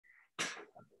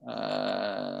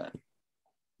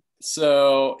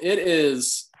So it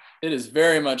is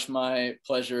very much my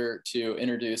pleasure to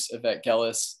introduce Yvette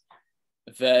Gellis.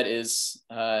 Yvette is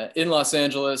in Los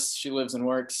Angeles. She lives and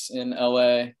works in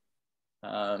LA.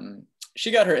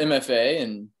 She got her MFA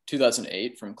in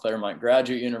 2008 from Claremont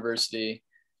Graduate University.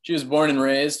 She was born and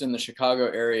raised in the Chicago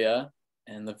area,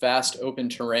 and the vast open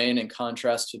terrain, in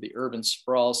contrast to the urban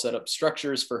sprawl, set up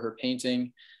structures for her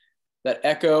painting that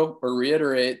echo or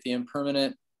reiterate the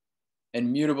impermanent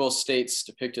and mutable states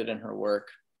depicted in her work.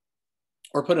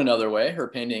 Or put another way, her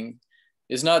painting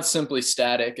is not simply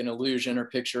static, an illusion or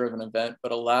picture of an event,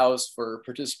 but allows for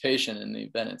participation in the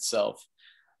event itself.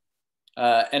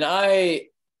 And I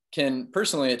can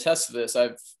personally attest to this.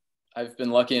 I've been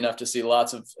lucky enough to see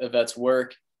lots of Yvette's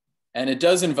work, and it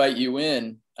does invite you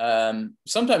in,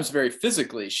 sometimes very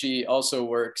physically. She also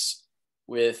works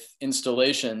with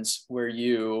installations where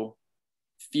you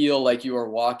feel like you are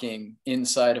walking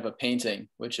inside of a painting,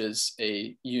 which is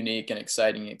a unique and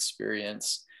exciting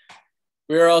experience.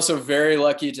 We are also very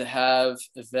lucky to have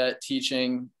Yvette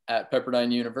teaching at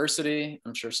Pepperdine University.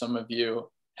 I'm sure some of you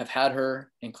have had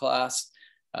her in class.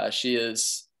 She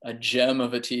is a gem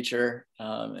of a teacher,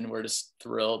 and we're just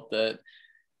thrilled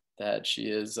that she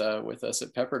is with us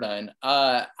at Pepperdine.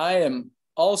 I am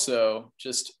also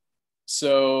just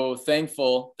so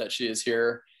thankful that she is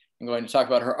here. I'm going to talk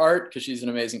about her art because she's an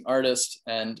amazing artist,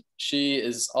 and she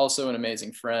is also an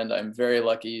amazing friend. I'm very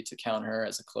lucky to count her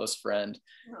as a close friend.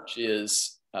 She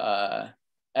is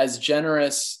as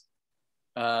generous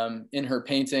in her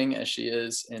painting as she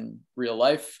is in real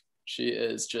life. She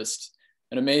is just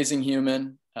an amazing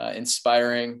human,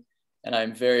 inspiring, and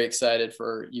I'm very excited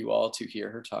for you all to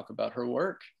hear her talk about her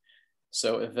work.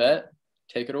 So Yvette,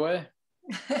 take it away.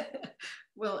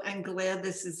 Well, I'm glad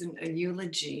this isn't a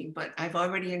eulogy, but I've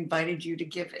already invited you to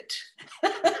give it.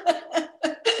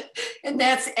 And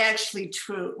that's actually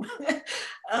true.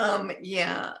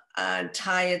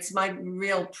 Ty, it's my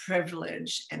real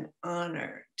privilege and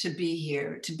honor to be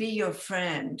here, to be your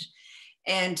friend,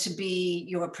 and to be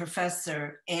your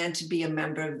professor, and to be a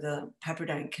member of the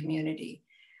Pepperdine community.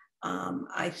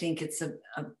 I think it's a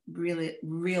really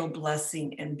real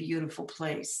blessing and beautiful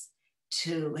place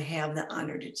to have the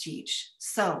honor to teach.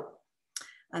 So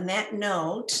on that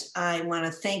note, I want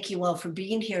to thank you all for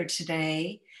being here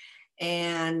today,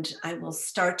 and I will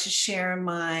start to share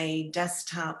my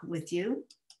desktop with you,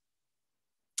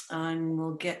 and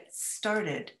we'll get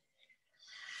started.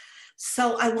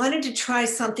 So I wanted to try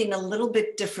something a little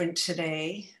bit different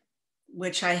today,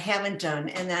 which I haven't done,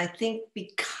 and I think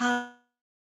because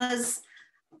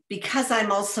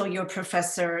I'm also your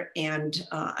professor and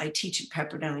I teach at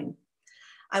Pepperdine,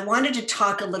 I wanted to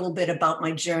talk a little bit about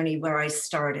my journey, where I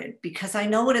started, because I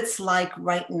know what it's like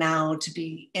right now to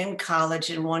be in college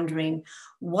and wondering,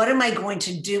 what am I going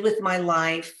to do with my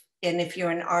life? And if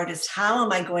you're an artist, how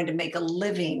am I going to make a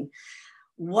living?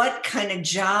 What kind of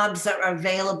jobs are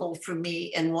available for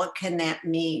me, and what can that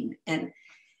mean? And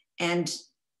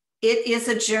it is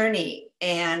a journey,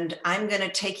 and I'm going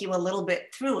to take you a little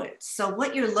bit through it. So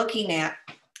what you're looking at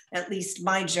least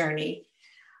my journey,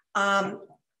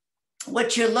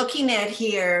 what you're looking at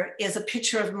here is a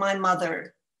picture of my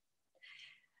mother.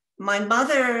 My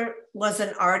mother was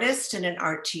an artist and an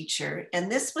art teacher,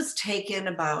 and this was taken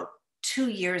about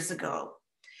 2 years ago.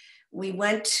 We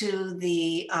went to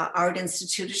the Art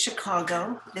Institute of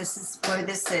Chicago. This is where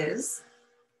this is.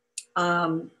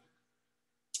 I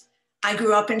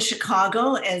grew up in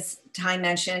Chicago, as Ty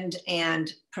mentioned,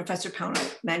 and Professor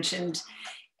Pownall mentioned,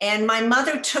 and my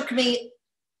mother took me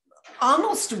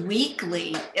almost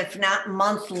weekly, if not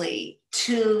monthly,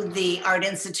 to the Art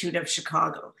Institute of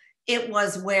Chicago. It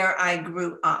was where I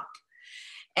grew up.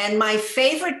 And my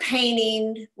favorite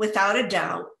painting, without a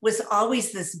doubt, was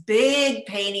always this big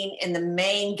painting in the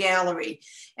main gallery.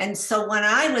 And so when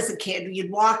I was a kid, you'd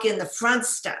walk in the front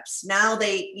steps. Now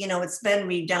it's been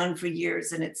redone for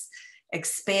years and it's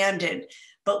expanded.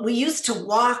 But we used to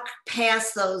walk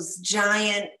past those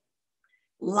giant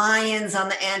lions on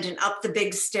the end and up the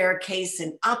big staircase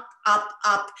and up, up,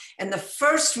 up. And the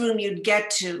first room you'd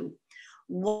get to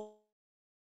was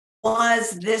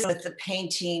this with the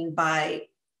painting by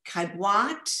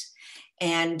Cabotte,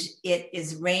 and it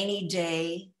is Rainy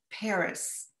Day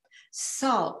Paris.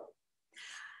 So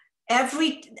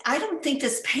I don't think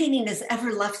this painting has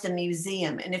ever left the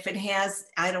museum. And if it has,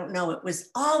 I don't know. It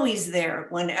was always there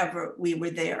whenever we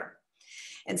were there.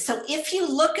 And so if you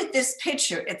look at this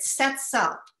picture, it sets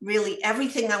up really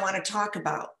everything I want to talk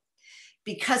about,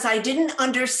 because I didn't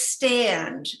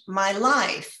understand my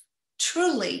life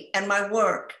truly and my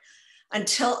work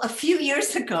until a few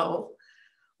years ago,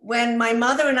 when my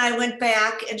mother and I went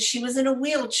back, and she was in a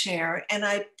wheelchair, and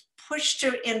I pushed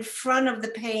her in front of the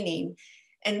painting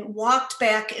and walked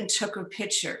back and took her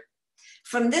picture.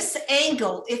 From this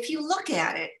angle, if you look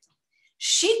at it,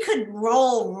 she could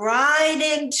roll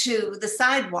right into the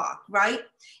sidewalk, right?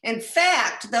 In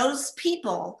fact, those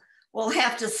people will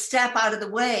have to step out of the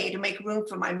way to make room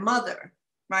for my mother,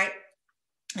 right?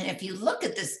 And if you look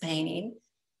at this painting,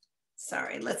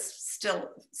 sorry, let's still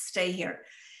stay here.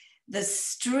 The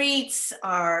streets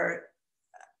are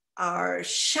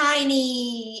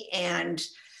shiny, and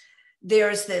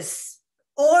there's this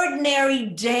ordinary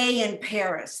day in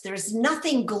Paris. There's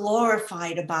nothing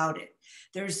glorified about it.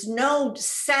 There's no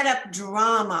setup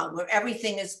drama where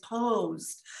everything is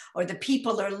posed or the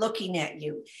people are looking at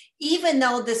you. Even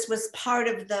though this was part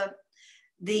of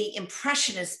the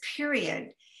Impressionist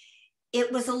period,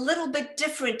 it was a little bit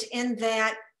different in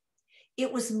that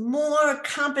it was more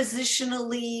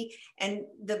compositionally, and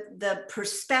the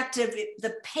perspective,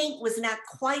 the paint was not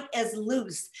quite as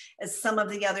loose as some of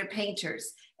the other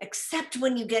painters, except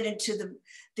when you get into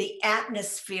the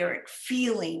atmospheric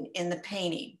feeling in the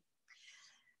painting.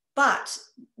 But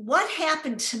what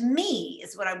happened to me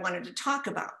is what I wanted to talk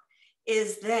about,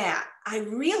 is that I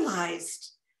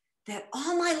realized that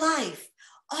all my life,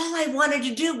 all I wanted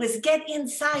to do was get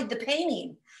inside the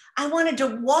painting. I wanted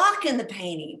to walk in the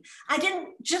painting. I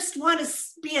didn't just want to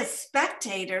be a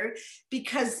spectator,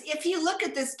 because if you look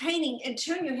at this painting and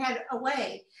turn your head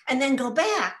away and then go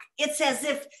back, it's as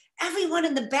if everyone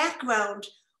in the background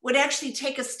would actually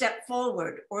take a step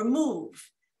forward or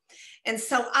move. And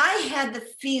so I had the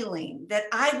feeling that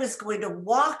I was going to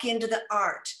walk into the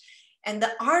art, and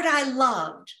the art I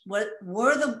loved were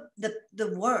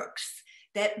the works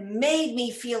that made me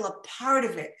feel a part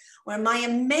of it, where my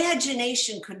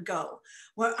imagination could go,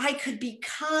 where I could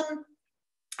become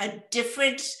a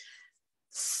different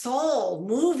soul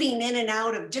moving in and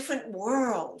out of different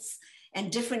worlds and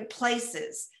different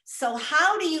places. So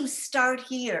how do you start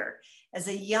here as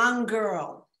a young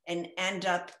girl and end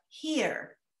up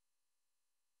here?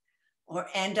 Or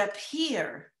end up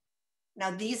here?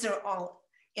 Now, these are all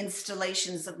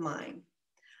installations of mine.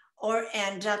 Or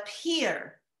end up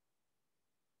here.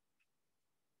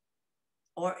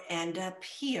 Or end up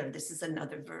here. This is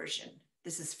another version.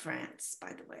 This is France,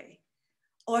 by the way.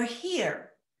 Or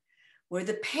here, where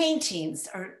the paintings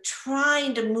are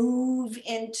trying to move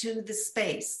into the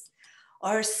space.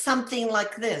 Or something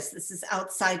like this. This is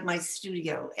outside my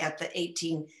studio at the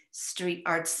 18th Street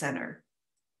Arts Center.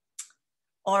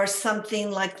 Or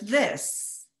something like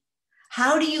this.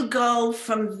 How do you go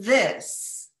from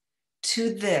this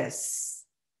to this?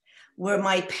 Where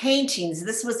my paintings,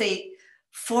 this was a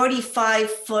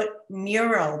 45-foot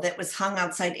mural that was hung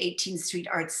outside 18th Street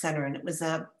Arts Center. And it was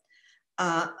a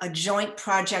joint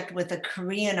project with a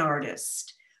Korean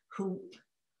artist who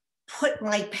put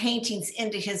my paintings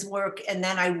into his work, and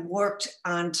then I worked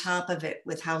on top of it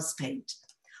with house paint.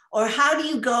 Or how do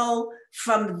you go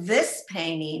from this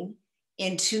painting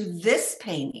into this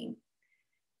painting?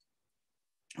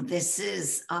 This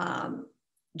is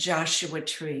Joshua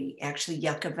Tree, actually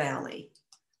Yucca Valley.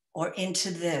 Or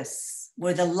into this,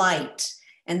 where the light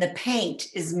and the paint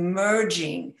is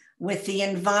merging with the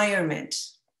environment.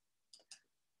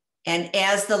 And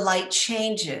as the light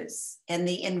changes and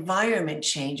the environment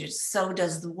changes, so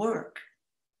does the work.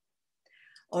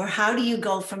 Or how do you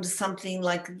go from something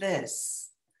like this,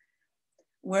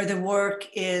 where the work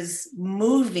is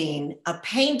moving, a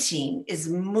painting is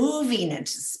moving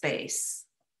into space,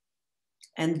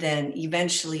 and then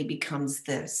eventually becomes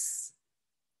this?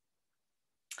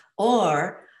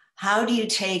 Or how do you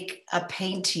take a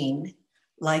painting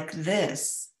like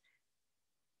this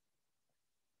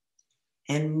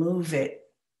and move it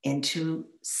into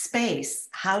space?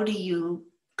 How do you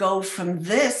go from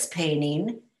this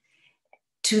painting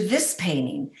to this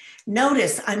painting?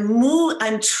 Notice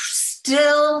I'm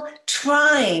still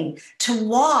trying to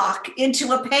walk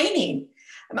into a painting.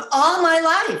 All my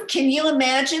life. Can you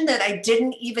imagine that I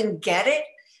didn't even get it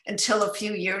until a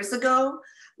few years ago?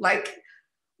 Like,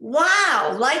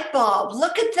 wow, light bulb,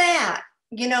 look at that.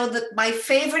 You know, my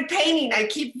favorite painting I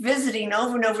keep visiting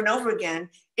over and over and over again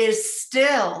is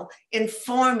still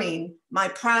informing my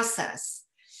process.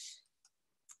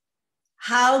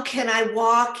 How can I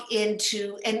walk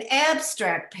into an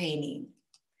abstract painting?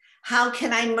 How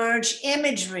can I merge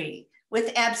imagery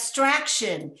with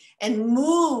abstraction and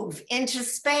move into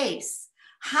space?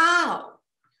 How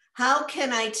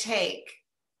can I take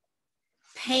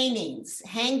paintings,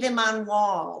 hang them on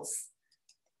walls,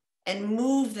 and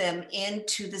move them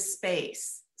into the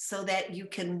space so that you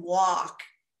can walk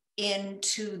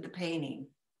into the painting?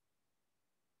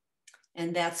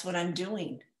 And that's what I'm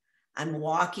doing. I'm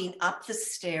walking up the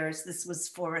stairs. This was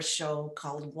for a show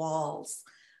called Walls,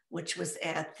 which was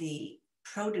at the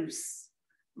produce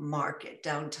market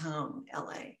downtown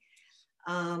LA.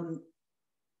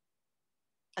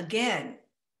 Again,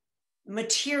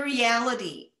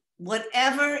 materiality,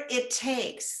 whatever it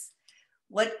takes,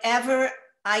 whatever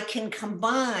I can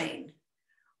combine,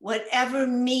 whatever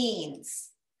means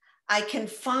I can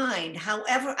find,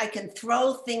 however I can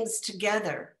throw things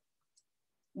together,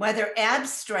 whether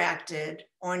abstracted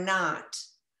or not.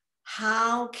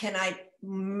 How can I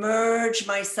merge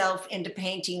myself into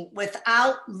painting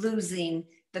without losing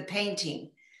the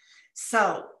painting?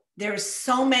 So there's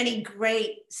so many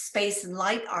great space and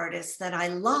light artists that I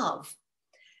love,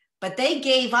 but they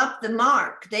gave up the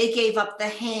mark. They gave up the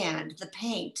hand, the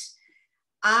paint.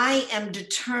 I am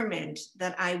determined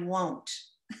that I won't.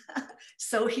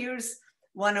 So here's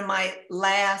one of my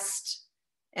last,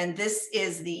 and this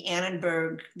is the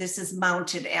Annenberg. This is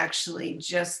mounted actually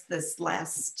just this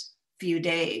last few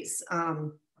days,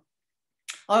 or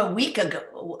a week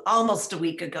ago, almost a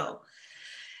week ago.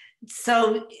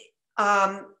 So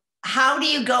how do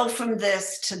you go from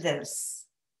this to this?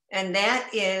 And that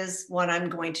is what I'm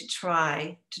going to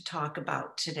try to talk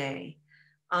about today.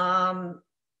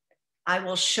 I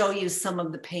will show you some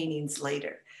of the paintings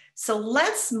later. So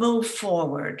let's move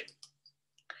forward.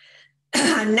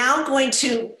 I'm now going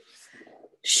to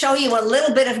show you a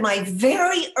little bit of my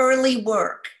very early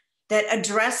work that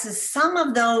addresses some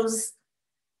of those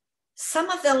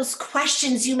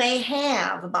questions you may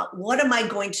have about what am I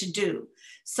going to do?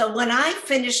 So when I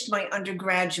finished my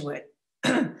undergraduate,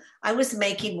 I was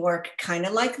making work kind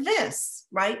of like this,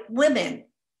 right? Women.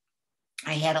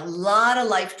 I had a lot of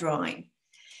life drawing,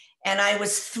 and I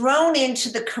was thrown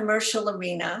into the commercial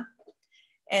arena.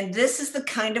 And this is the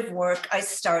kind of work I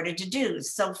started to do.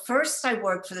 So first I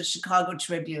worked for the Chicago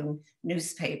Tribune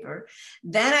newspaper.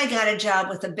 Then I got a job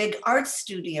with a big art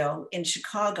studio in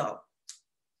Chicago.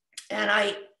 And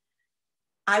I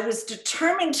was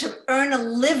determined to earn a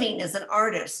living as an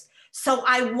artist. So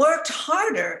I worked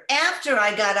harder after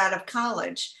I got out of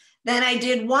college than I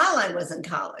did while I was in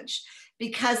college,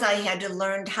 because I had to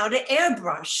learn how to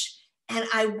airbrush. And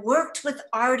I worked with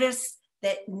artists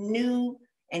that knew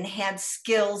and had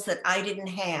skills that I didn't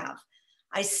have.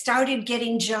 I started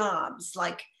getting jobs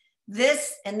like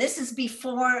this, and this is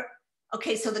before,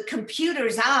 okay, so the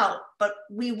computer's out, but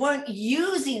we weren't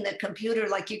using the computer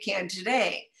like you can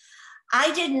today.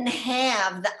 I didn't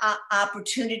have the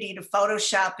opportunity to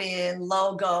Photoshop in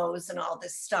logos and all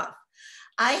this stuff.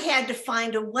 I had to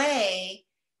find a way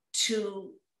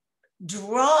to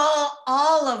draw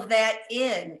all of that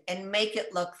in and make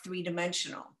it look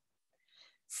three-dimensional.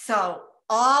 So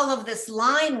all of this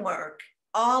line work,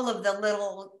 all of the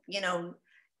little,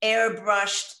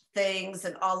 airbrushed things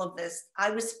and all of this,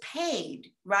 I was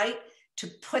paid, right, to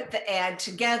put the ad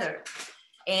together.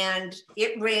 And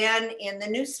it ran in the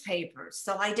newspaper.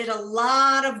 So I did a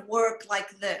lot of work like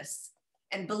this.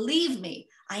 And believe me,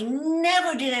 I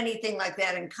never did anything like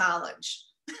that in college.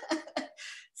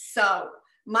 So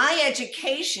my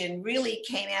education really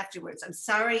came afterwards. I'm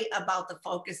sorry about the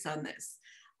focus on this.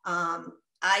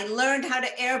 I learned how to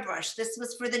airbrush. This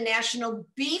was for the National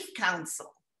Beef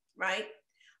Council, right?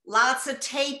 Lots of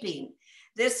taping.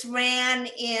 This ran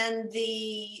in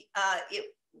the,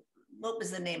 what was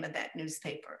the name of that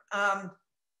newspaper?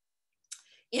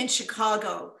 In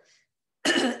Chicago.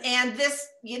 And this,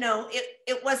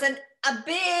 it wasn't a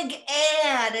big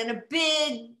ad and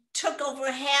took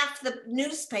over half the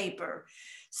newspaper.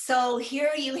 So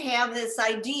here you have this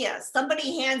idea.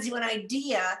 Somebody hands you an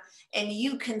idea and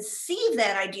you conceive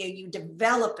that idea, you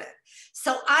develop it.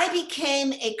 So I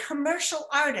became a commercial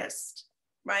artist,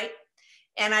 right?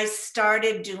 And I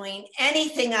started doing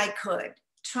anything I could,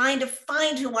 trying to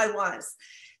find who I was.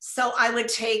 So I would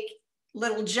take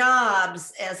little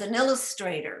jobs as an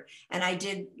illustrator, and I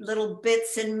did little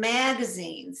bits in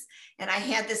magazines, and I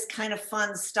had this kind of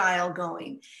fun style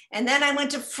going. And then I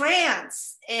went to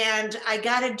France and I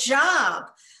got a job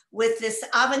with this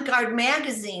avant-garde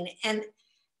magazine, and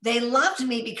they loved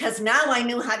me because now I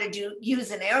knew how to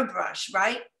use an airbrush,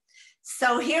 right?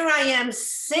 So here I am,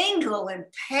 single in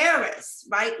Paris,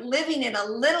 right? Living in a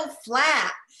little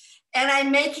flat. And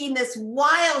I'm making this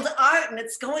wild art, and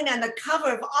it's going on the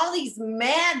cover of all these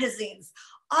magazines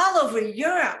all over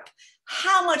Europe.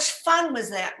 How much fun was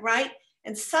that, right?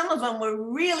 And some of them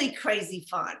were really crazy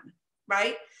fun,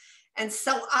 right? And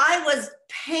so I was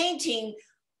painting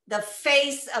the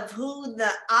face of who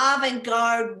the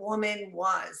avant-garde woman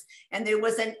was. And there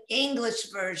was an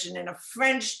English version and a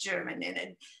French German and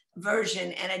a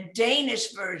version and a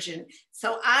Danish version.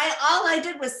 So all I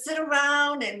did was sit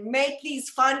around and make these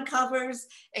fun covers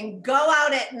and go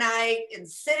out at night and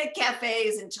sit at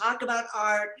cafes and talk about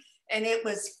art. And it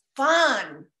was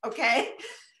fun, okay?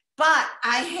 But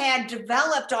I had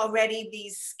developed already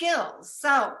these skills.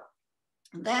 So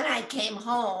then I came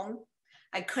home.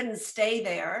 I couldn't stay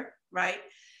there, right?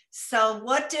 So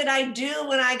what did I do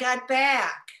when I got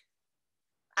back?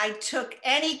 I took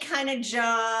any kind of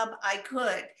job I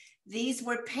could. These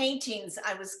were paintings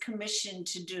I was commissioned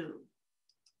to do.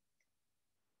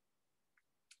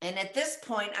 And at this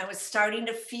point, I was starting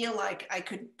to feel like I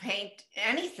could paint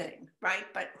anything, right?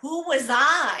 But who was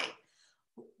I?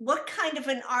 What kind of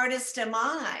an artist am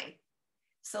I?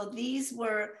 So these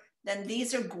are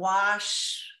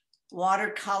gouache,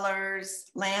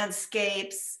 watercolors,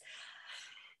 landscapes.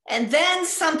 And then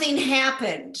something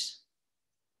happened.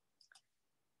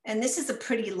 And this is a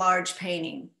pretty large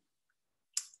painting.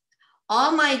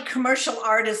 All my commercial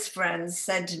artist friends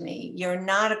said to me, "You're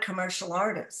not a commercial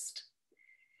artist.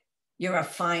 You're a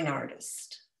fine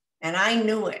artist." And I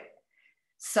knew it.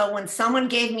 So when someone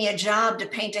gave me a job to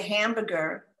paint a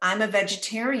hamburger, I'm a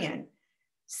vegetarian.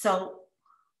 So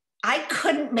I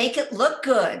couldn't make it look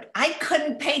good. I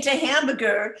couldn't paint a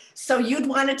hamburger so you'd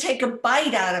want to take a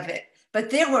bite out of it. But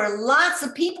there were lots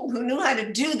of people who knew how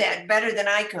to do that better than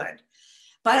I could.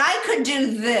 But I could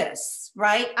do this,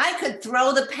 right? I could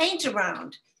throw the paint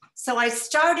around. So I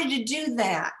started to do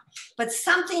that. But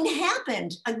something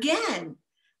happened again.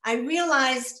 I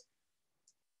realized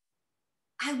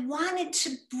I wanted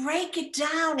to break it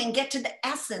down and get to the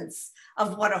essence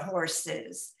of what a horse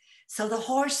is. So the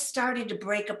horse started to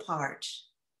break apart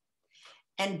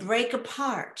and break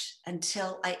apart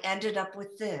until I ended up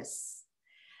with this.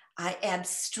 I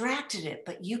abstracted it,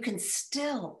 but you can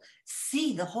still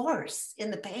see the horse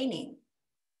in the painting.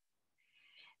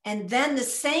 And then the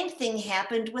same thing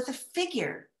happened with a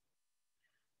figure.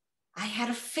 I had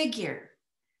a figure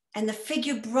and the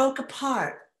figure broke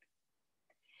apart.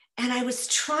 And I was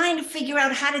trying to figure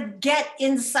out how to get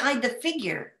inside the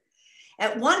figure.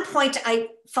 At one point, I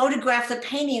photographed the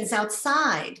paintings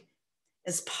outside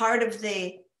as part of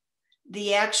the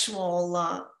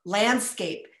actual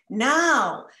landscape.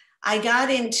 Now, I got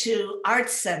into Art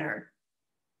Center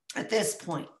at this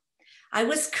point. I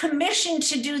was commissioned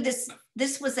to do this.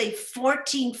 This was a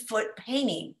 14-foot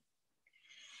painting,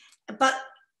 but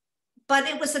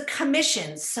it was a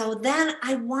commission. So then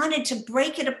I wanted to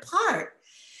break it apart.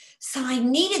 So I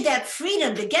needed that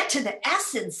freedom to get to the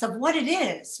essence of what it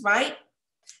is, right?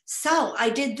 So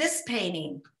I did this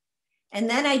painting, and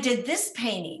then I did this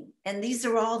painting, and these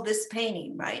are all this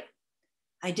painting, right?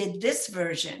 I did this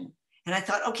version, and I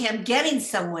thought, okay, I'm getting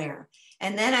somewhere.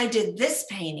 And then I did this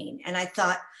painting, and I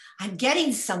thought, I'm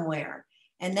getting somewhere.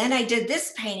 And then I did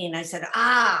this painting, and I said,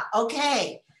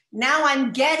 okay, now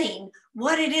I'm getting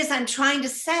what it is I'm trying to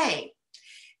say.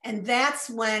 And that's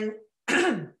when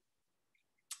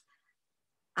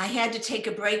I had to take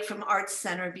a break from Art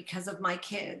Center because of my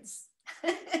kids.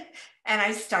 And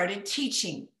I started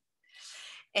teaching.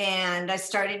 And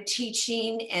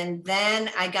then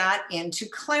I got into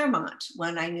Claremont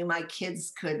when I knew my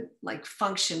kids could like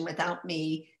function without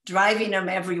me driving them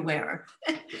everywhere.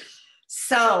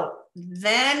 So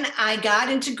then I got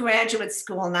into graduate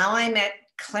school. Now I'm at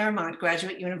Claremont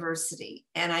Graduate University,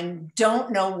 and I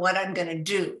don't know what I'm going to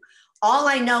do. All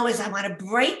I know is I want to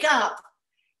break up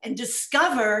and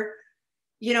discover,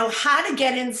 how to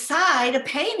get inside a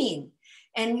painting.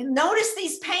 And notice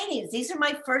these paintings. These are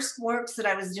my first works that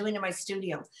I was doing in my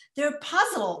studio. They're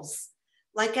puzzles.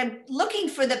 Like I'm looking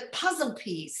for the puzzle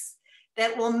piece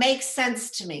that will make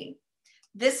sense to me.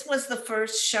 This was the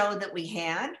first show that we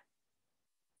had,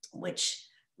 which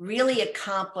really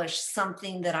accomplished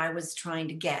something that I was trying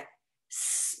to get.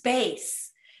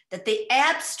 Space, that the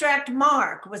abstract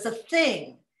mark was a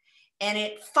thing and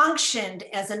it functioned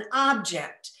as an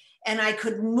object. And I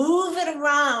could move it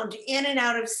around in and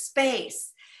out of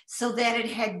space so that it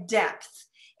had depth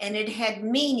and it had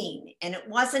meaning. And it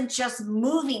wasn't just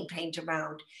moving paint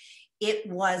around. It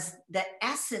was the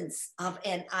essence of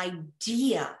an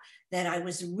idea that I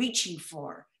was reaching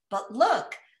for. But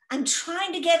look, I'm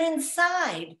trying to get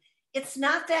inside. It's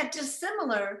not that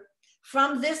dissimilar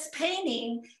from this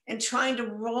painting and trying to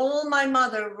roll my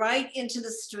mother right into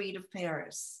the street of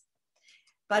Paris.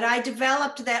 But I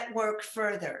developed that work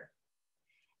further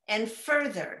and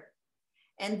further.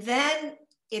 And then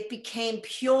it became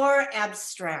pure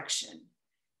abstraction.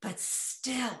 But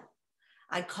still,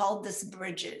 I called this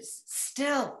bridges.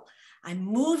 Still, I'm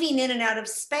moving in and out of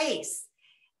space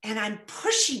and I'm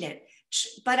pushing it.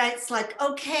 But it's like,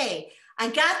 okay, I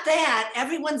got that.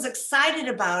 Everyone's excited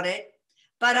about it.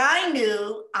 But I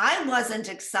knew I wasn't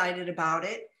excited about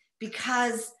it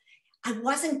because I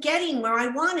wasn't getting where I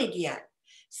wanted yet.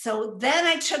 So then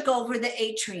I took over the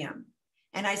atrium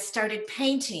and I started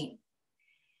painting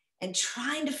and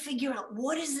trying to figure out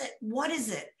what is it? What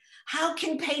is it? How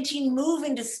can painting move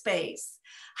into space?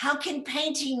 How can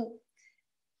painting,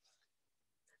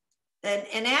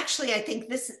 and actually I think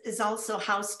this is also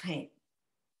house paint.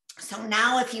 So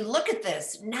now if you look at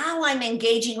this, now I'm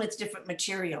engaging with different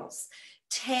materials,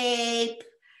 tape,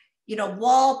 you know,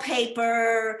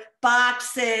 wallpaper,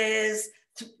 boxes,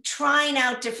 trying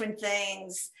out different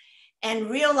things and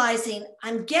realizing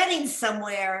I'm getting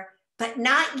somewhere, but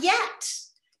not yet.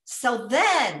 So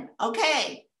then,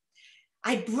 okay,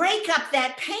 I break up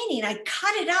that painting, I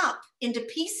cut it up into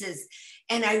pieces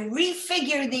and I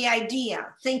refigure the idea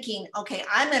thinking, okay,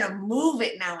 I'm gonna move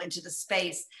it now into the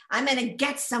space. I'm gonna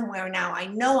get somewhere now, I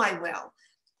know I will.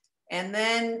 And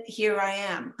then here I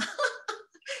am.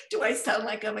 Do I sound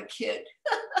like I'm a kid?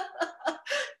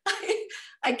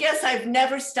 I guess I've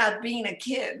never stopped being a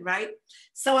kid, right?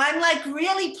 So I'm like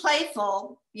really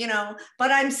playful, you know,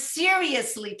 but I'm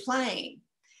seriously playing.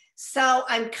 So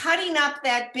I'm cutting up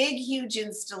that big, huge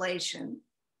installation.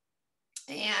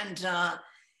 And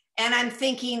I'm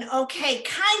thinking, okay,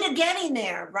 kind of getting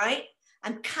there, right?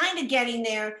 I'm kind of getting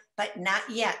there, but not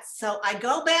yet. So I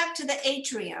go back to the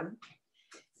atrium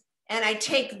and I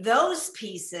take those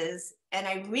pieces and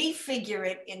I refigure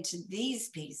it into these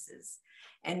pieces.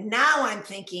 And now I'm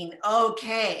thinking,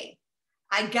 okay,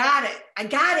 I got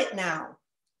it now,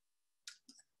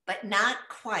 but not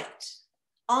quite,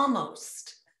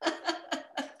 almost.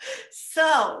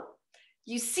 So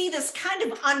you see this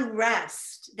kind of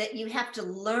unrest that you have to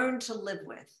learn to live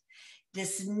with,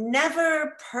 this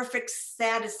never perfect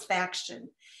satisfaction.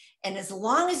 And as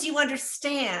long as you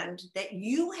understand that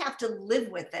you have to live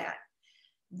with that,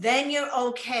 then you're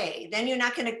okay. Then you're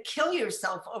not going to kill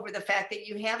yourself over the fact that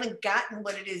you haven't gotten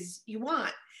what it is you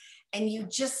want. And you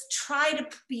just try to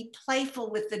be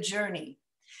playful with the journey.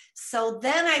 So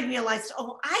then I realized,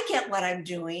 oh, I get what I'm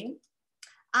doing.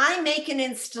 I make an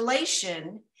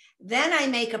installation, then I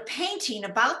make a painting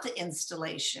about the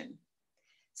installation.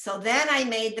 So then I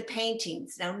made the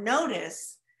paintings. Now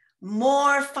notice,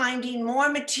 finding more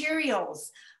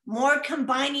materials, more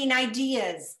combining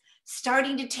ideas,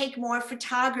 starting to take more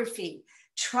photography,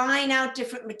 trying out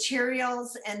different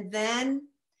materials, and then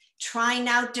trying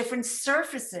out different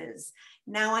surfaces.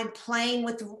 Now I'm playing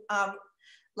with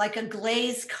like a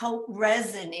glaze coat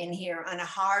resin in here on a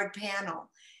hard panel.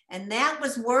 And that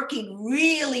was working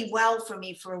really well for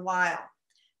me for a while.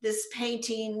 This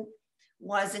painting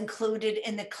was included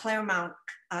in the Claremont,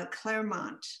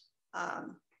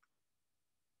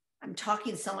 I'm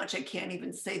talking so much I can't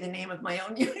even say the name of my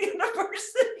own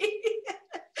university.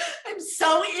 I'm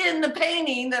so in the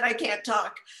painting that I can't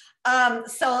talk.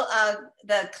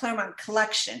 The Claremont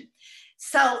collection.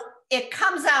 So it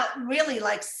comes out really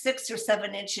like 6 or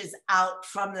 7 inches out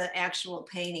from the actual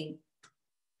painting.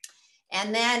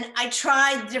 And then I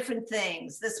tried different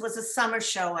things. This was a summer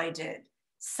show I did.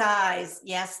 Size,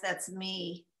 yes, that's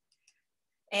me.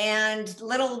 And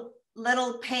little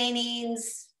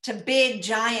paintings to big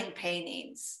giant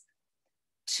paintings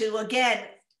to, again,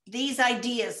 these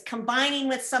ideas, combining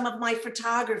with some of my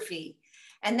photography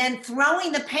and then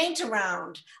throwing the paint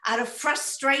around out of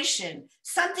frustration.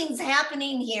 Something's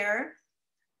happening here,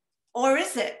 or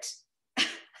is it?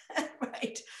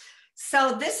 Right.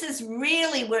 So this is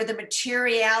really where the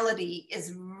materiality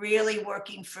is really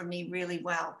working for me really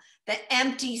well. The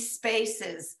empty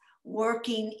spaces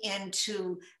working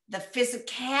into the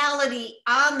physicality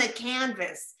on the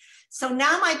canvas. So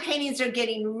now my paintings are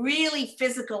getting really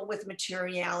physical with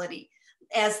materiality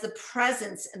as the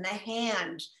presence and the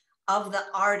hand of the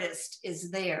artist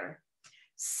is there.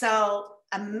 So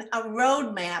a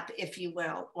roadmap, if you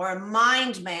will, or a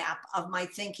mind map of my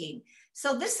thinking.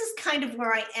 So this is kind of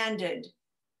where I ended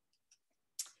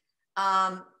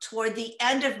toward the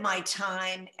end of my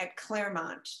time at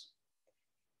Claremont.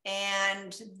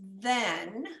 And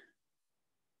then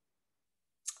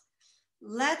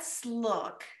let's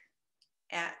look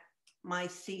at my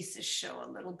thesis show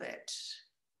a little bit.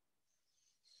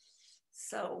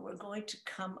 So we're going to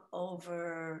come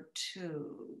over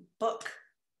to book.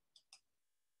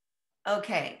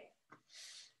 Okay,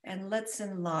 and let's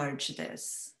enlarge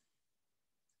this.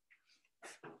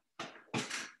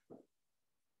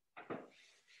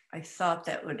 I thought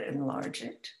that would enlarge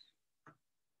it.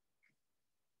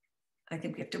 I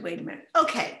think we have to wait a minute.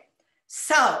 Okay,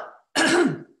 so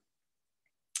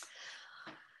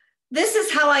this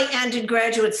is how I ended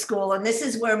graduate school, and this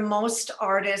is where most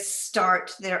artists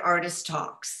start their artist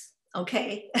talks,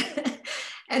 okay?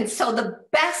 And so the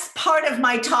best part of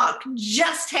my talk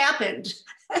just happened.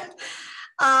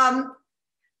 5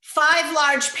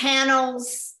 large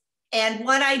panels. And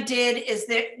what I did is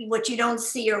that what you don't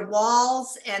see are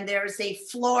walls, and there's a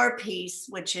floor piece,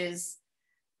 which is,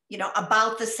 you know,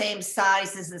 about the same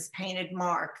size as this painted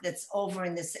mark that's over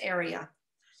in this area.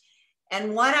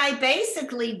 And what I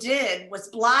basically did was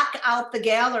block out the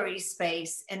gallery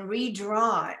space and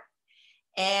redraw it,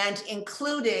 and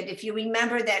included, if you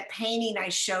remember that painting I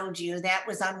showed you, that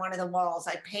was on one of the walls.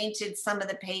 I painted some of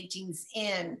the paintings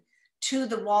in to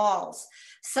the walls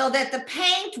so that the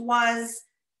paint was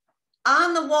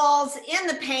on the walls in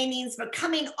the paintings, but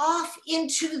coming off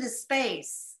into the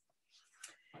space.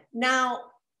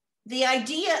 Now, the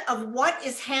idea of what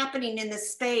is happening in the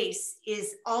space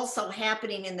is also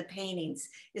happening in the paintings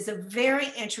is a very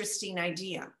interesting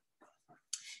idea.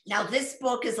 Now, this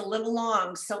book is a little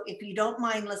long, so if you don't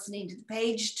mind listening to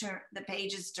the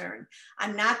pages turn,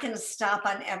 I'm not going to stop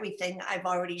on everything I've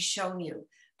already shown you,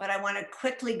 but I want to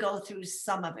quickly go through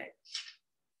some of it.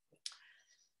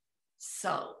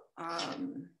 So,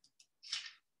 and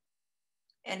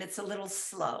it's a little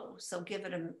slow, so give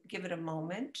it a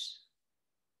moment.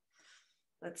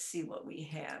 Let's see what we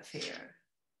have here.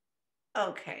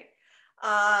 Okay,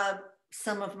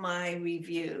 some of my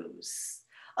reviews.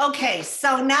 Okay,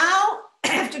 so now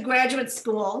after graduate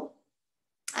school,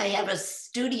 I have a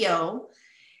studio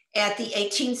at the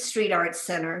 18th Street Art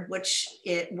Center, which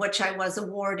I was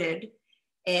awarded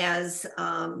as,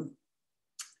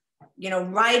 you know,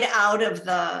 right out of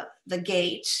the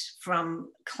gate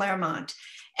from Claremont.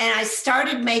 And I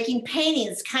started making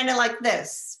paintings kind of like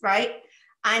this, right?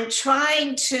 I'm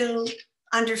trying to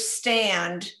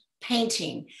understand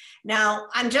painting. Now,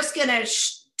 I'm just gonna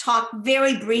talk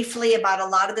very briefly about a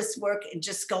lot of this work and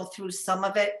just go through some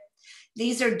of it.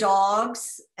 These are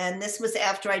dogs, and this was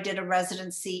after I did a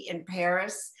residency in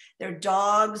Paris. They're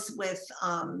dogs with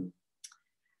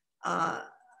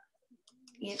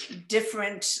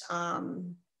different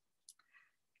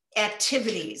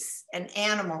activities and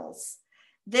animals.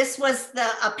 This was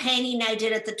a painting I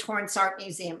did at the Torrance Art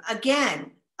Museum.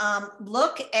 Again,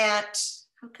 look at,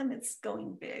 how come it's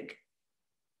going big?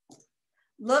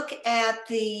 Look at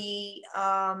the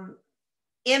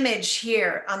image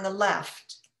here on the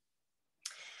left.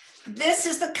 This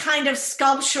is the kind of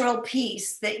sculptural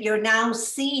piece that you're now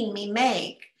seeing me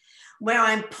make, where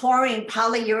I'm pouring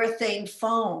polyurethane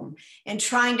foam and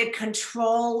trying to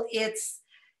control its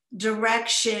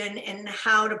direction and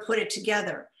how to put it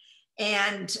together,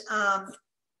 and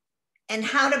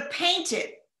how to paint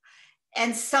it.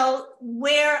 And so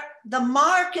where the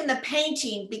mark in the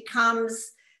painting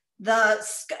becomes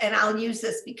and I'll use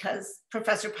this because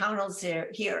Professor Pownell's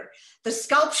here, the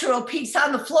sculptural piece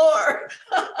on the floor.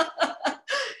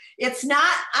 It's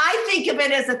not, I think of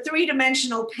it as a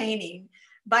 3-dimensional painting,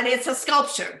 but it's a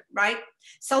sculpture, right?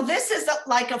 So this is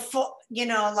like a, you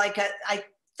know, like a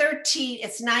 13,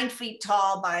 it's 9 feet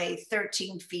tall by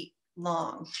 13 feet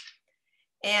long.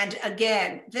 And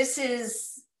again, this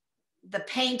is the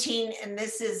painting, and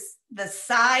this is the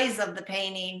size of the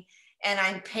painting, and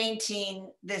I'm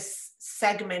painting this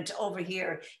segment over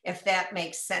here, if that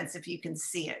makes sense, if you can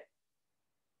see it.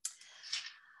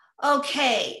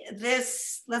 Okay,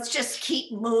 let's just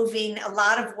keep moving. A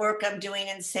lot of work I'm doing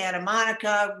in Santa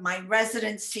Monica, my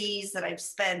residencies that I've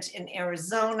spent in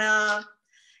Arizona,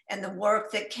 and the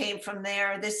work that came from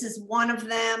there. This is one of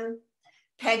them.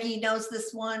 Peggy knows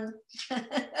this one.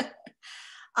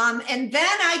 And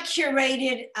then I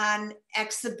curated an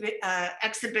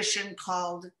exhibition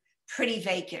called Pretty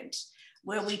Vacant,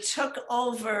 where we took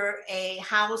over a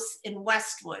house in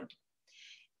Westwood.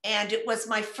 And it was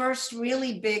my first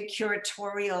really big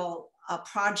curatorial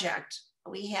project.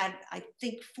 We had, I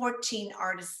think, 14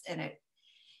 artists in it.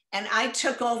 And I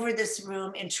took over this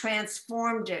room and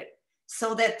transformed it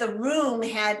so that the room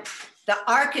had, the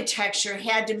architecture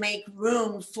had to make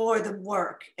room for the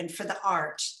work and for the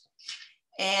art.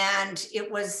 And it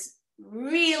was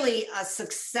really a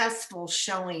successful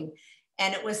showing.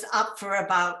 And it was up for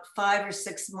about 5 or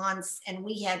 6 months, and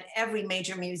we had every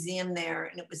major museum there,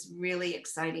 and it was really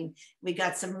exciting. We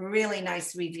got some really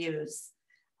nice reviews.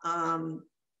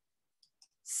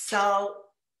 So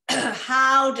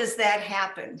how does that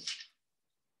happen?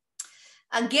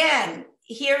 Again,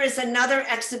 here is another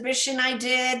exhibition I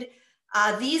did.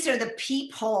 These are the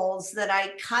peepholes that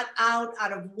I cut out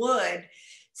of wood.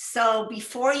 So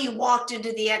before you walked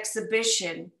into the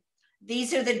exhibition,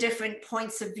 these are the different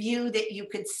points of view that you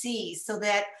could see, so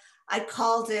that I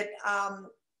called it,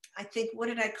 I think, what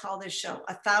did I call this show?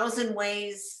 1,000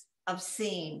 Ways of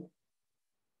Seeing.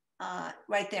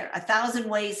 Right there, 1,000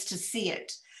 Ways to See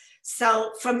It.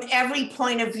 So from every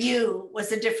point of view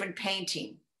was a different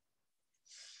painting.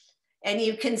 And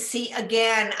you can see,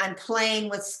 again, I'm playing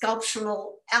with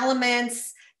sculptural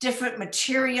elements, different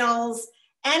materials,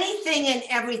 anything and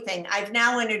everything. I've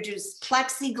now introduced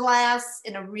plexiglass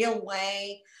in a real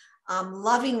way.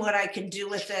 Loving what I can do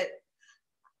with it.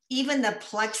 Even the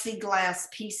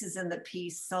plexiglass pieces in the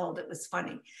piece sold. It was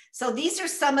funny. So these are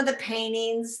some of the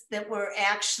paintings that were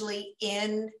actually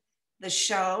in the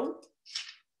show.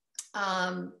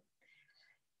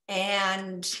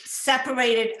 And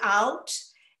separated out.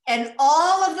 And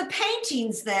all of the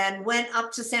paintings then went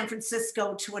up to San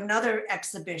Francisco to another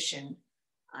exhibition.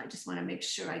 I just want to make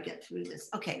sure I get through this.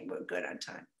 Okay, we're good on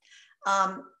time.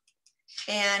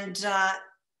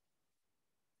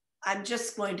 I'm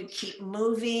just going to keep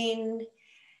moving.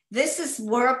 This is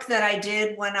work that I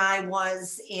did when I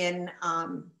was in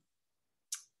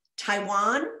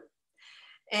Taiwan.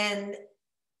 And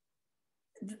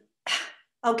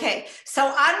okay, so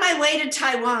on my way to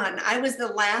Taiwan, I was the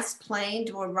last plane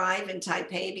to arrive in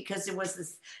Taipei because there was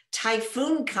this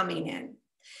typhoon coming in.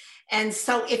 And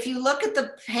so if you look at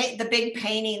the big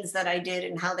paintings that I did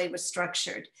and how they were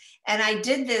structured, and I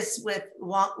did this with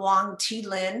Wang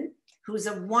Tilin, who's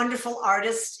a wonderful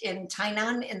artist in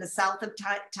Tainan in the south of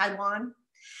Taiwan.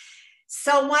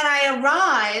 So when I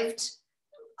arrived,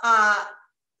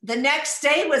 the next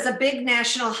day was a big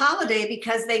national holiday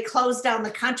because they closed down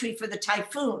the country for the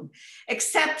typhoon,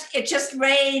 except it just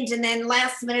rained and then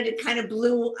last minute it kind of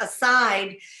blew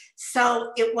aside.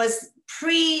 So it was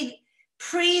pre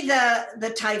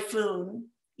the typhoon,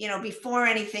 you know, before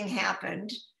anything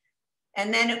happened.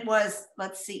 And then it was,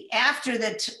 let's see,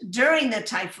 during the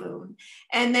typhoon,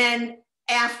 and then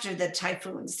after the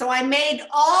typhoon. So I made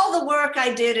all the work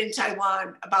I did in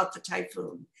Taiwan about the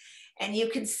typhoon. And you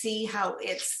can see how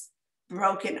it's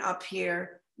broken up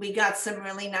here. We got some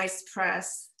really nice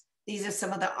press. These are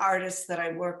some of the artists that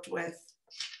I worked with.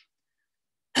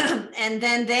 And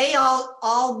then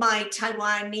all my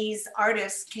Taiwanese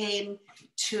artists came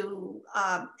to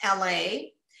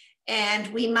LA, and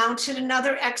we mounted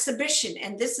another exhibition.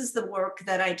 And this is the work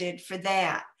that I did for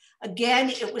that.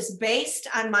 Again, it was based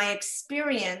on my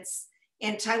experience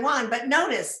in Taiwan, but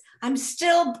notice, I'm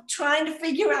still trying to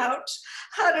figure out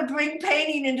how to bring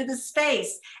painting into the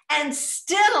space. And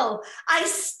I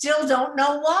still don't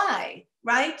know why,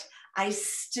 right? I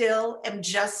still am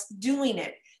just doing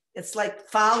it. It's like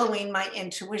following my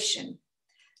intuition.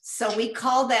 So we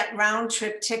call that round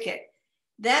trip ticket.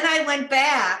 Then I went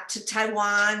back to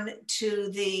Taiwan to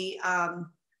the, and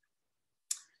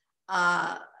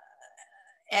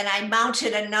I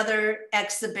mounted another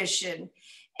exhibition.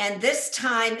 And this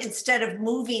time, instead of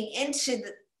moving into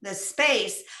the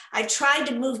space, I tried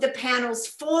to move the panels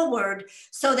forward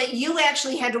so that you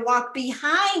actually had to walk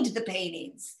behind the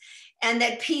paintings, and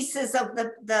that pieces of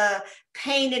the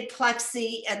painted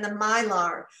plexi and the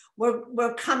mylar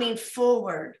were coming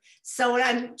forward. So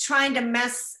I'm trying to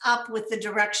mess up with the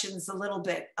directions a little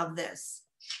bit of this.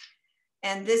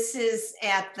 And this is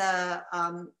at the,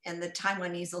 and the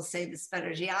Taiwanese will say this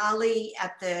better, Jiali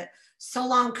at the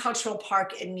Solong Cultural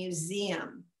Park and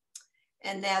Museum.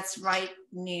 And that's right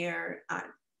near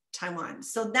Taiwan.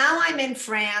 So now I'm in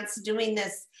France doing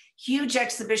this huge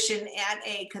exhibition at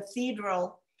a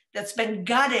cathedral that's been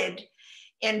gutted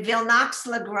in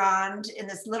Villeneuve-le-Grand in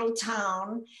this little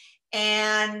town.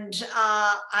 And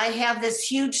I have this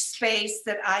huge space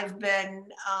that I've been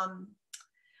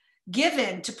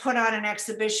given to put on an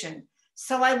exhibition.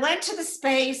 So I went to the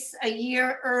space a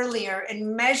year earlier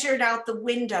and measured out the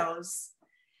windows.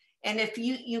 And if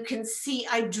you can see,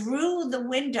 I drew the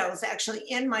windows actually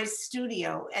in my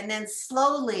studio, and then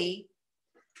slowly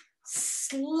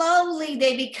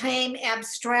they became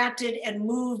abstracted and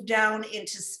moved down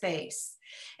into space.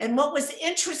 And what was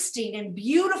interesting and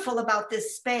beautiful about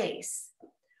this space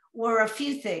were a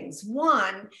few things.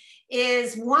 One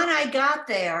is when I got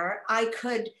there, I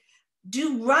could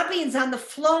do rubbings on the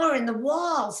floor and the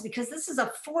walls, because this is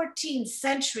a 14th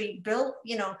century built,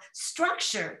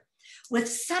 structure with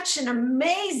such an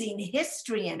amazing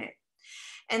history in it.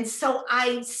 And so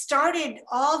I started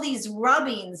all these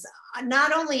rubbings,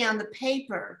 not only on the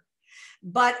paper,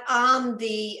 but on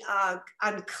the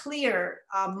on clear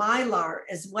mylar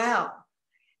as well.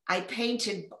 I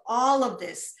painted all of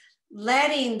this,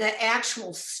 letting the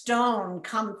actual stone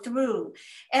come through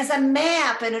as a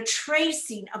map and a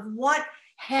tracing of what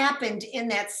happened in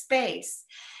that space.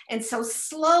 And so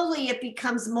slowly it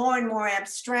becomes more and more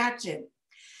abstracted.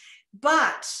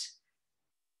 But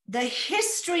the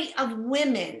history of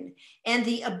women and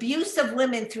the abuse of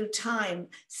women through time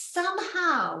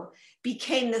somehow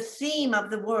became the theme of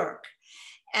the work.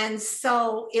 And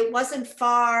so it wasn't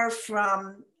far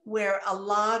from where a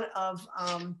lot of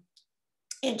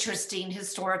interesting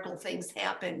historical things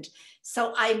happened.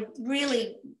 So I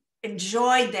really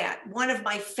enjoyed that. One of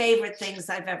my favorite things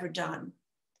I've ever done.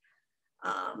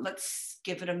 Let's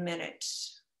give it a minute.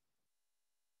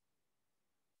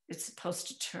 It's supposed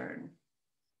to turn.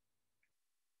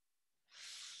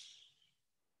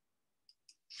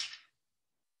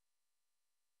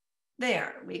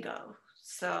 There we go.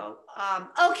 So,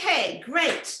 okay,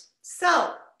 great.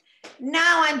 So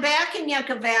now I'm back in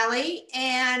Yucca Valley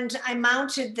and I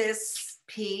mounted this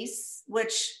piece,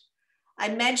 which I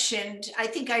mentioned. I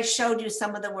think I showed you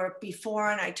some of the work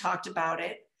before and I talked about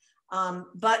it.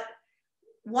 But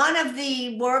one of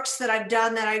the works that I've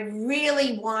done that I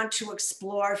really want to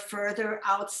explore further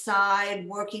outside,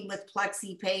 working with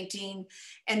plexi painting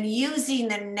and using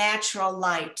the natural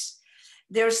light.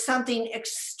 There's something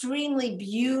extremely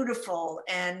beautiful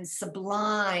and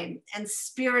sublime and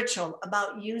spiritual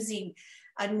about using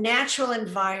a natural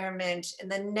environment and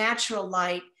the natural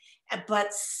light,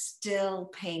 but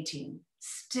still painting.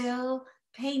 So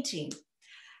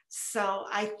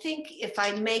I think if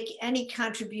I make any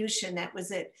contribution, that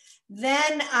was it.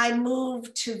 Then I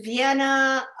moved to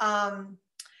Vienna,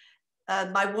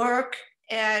 my work,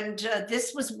 and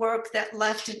this was work that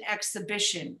left an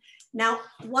exhibition. Now,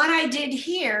 what I did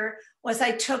here was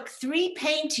I took 3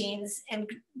 paintings and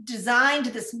designed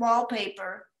this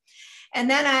wallpaper, and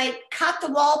then I cut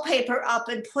the wallpaper up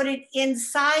and put it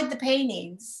inside the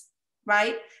paintings,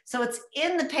 right? So it's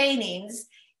in the paintings,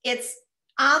 it's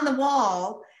on the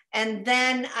wall, and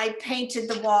then I painted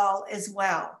the wall as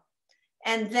well.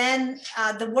 And then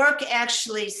the work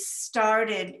actually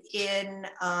started in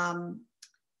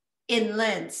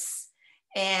Linz.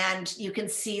 And you can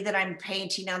see that I'm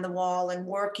painting on the wall and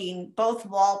working both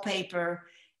wallpaper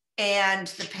and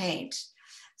the paint.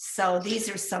 So these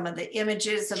are some of the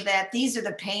images of that. These are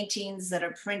the paintings that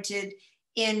are printed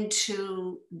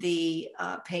into the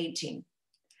painting.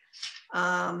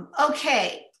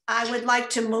 Okay, I would like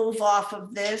to move off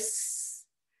of this.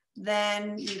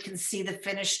 Then you can see the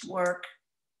finished work.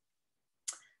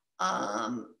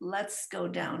 Let's go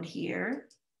down here.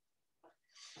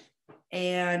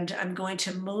 And I'm going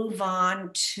to move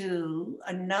on to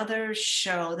another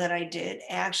show that I did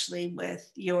actually with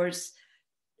yours,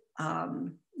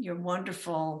 your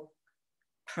wonderful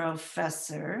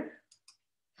professor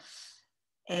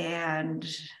and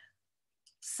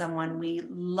someone we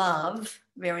love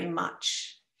very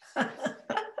much.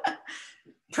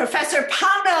 Professor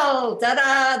Pauno,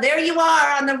 ta-da, there you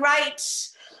are on the right.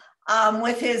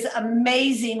 With his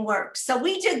amazing work. So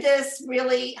we did this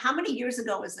really, how many years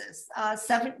ago was this?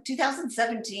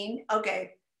 2017,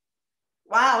 okay.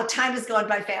 Wow, time is going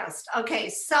by fast. Okay,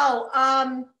 so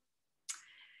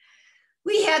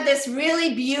we had this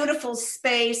really beautiful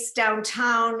space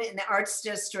downtown in the Arts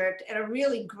District and a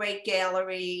really great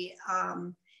gallery.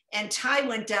 And Ty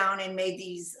went down and made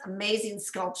these amazing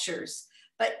sculptures.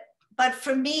 But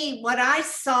for me, what I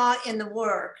saw in the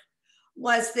work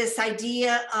was this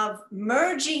idea of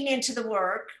merging into the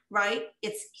work, right?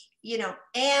 It's, you know,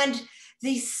 and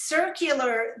the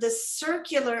circular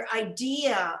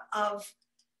idea of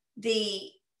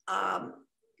the,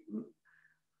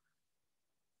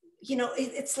 you know,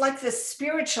 it's like this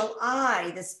spiritual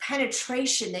eye, this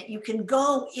penetration that you can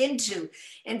go into.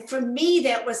 And for me,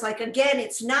 that was like, again,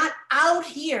 it's not out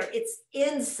here, it's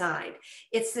inside.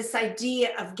 It's this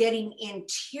idea of getting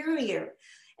interior.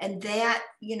 And that,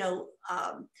 you know,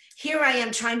 here I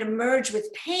am trying to merge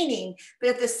with painting, but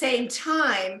at the same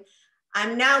time,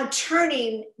 I'm now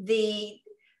turning the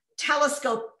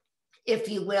telescope, if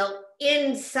you will,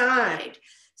 inside.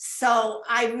 So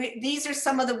these are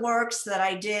some of the works that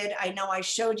I did. I know I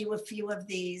showed you a few of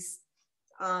these.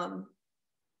 And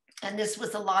this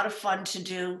was a lot of fun to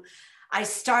do. I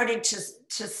started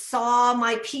to saw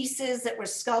my pieces that were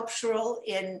sculptural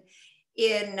in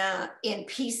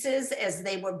pieces as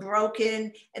they were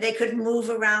broken, and they could move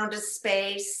around a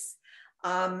space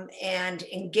and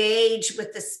engage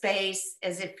with the space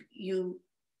as if you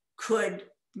could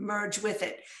merge with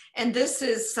it. And this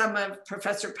is some of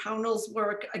Professor Pauno's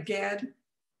work again.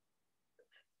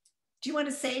 Do you want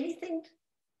to say anything?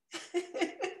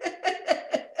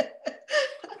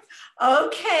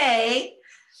 Okay.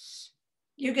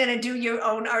 You're going to do your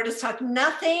own artist talk.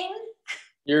 Nothing?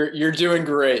 You're doing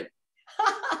great.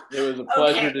 It was a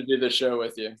pleasure Okay. to do the show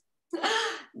with you.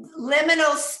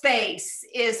 Liminal space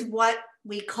is what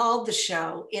we called the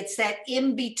show. It's that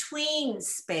in-between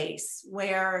space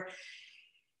where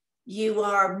you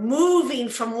are moving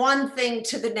from one thing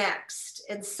to the next.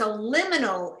 And so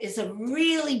liminal is a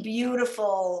really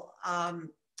beautiful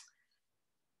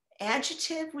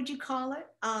adjective, would you call it?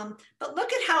 But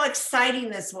look at how exciting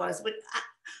this was.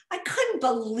 I couldn't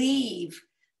believe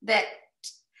that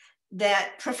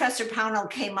Professor Pownell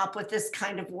came up with this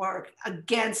kind of work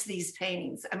against these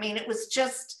paintings. I mean, it was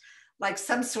just like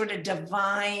some sort of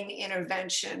divine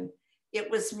intervention. It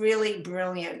was really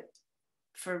brilliant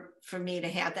for me to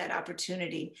have that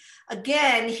opportunity.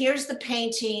 Again, here's the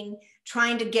painting,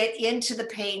 trying to get into the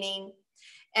painting,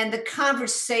 and the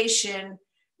conversation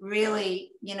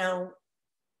really, you know,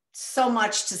 so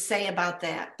much to say about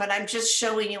that, but I'm just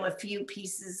showing you a few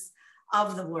pieces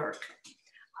of the work.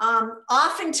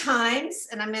 Oftentimes,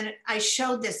 and I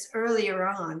showed this earlier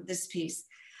on, this piece,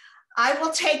 I will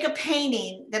take a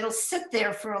painting that'll sit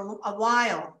there for a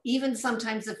while, even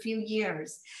sometimes a few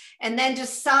years, and then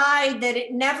decide that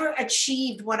it never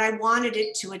achieved what I wanted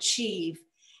it to achieve.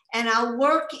 And I'll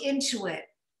work into it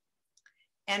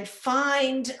and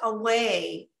find a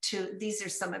way to, these are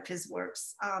some of his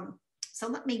works. So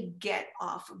let me get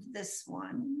off of this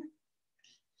one.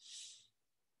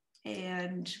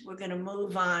 And we're going to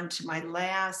move on to my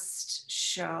last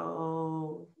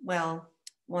show. Well,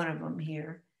 one of them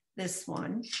here, this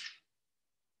one.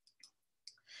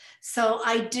 So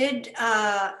I did,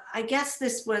 I guess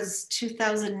this was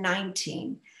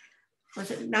 2019.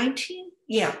 Was it 19?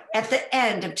 Yeah, at the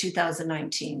end of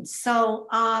 2019. So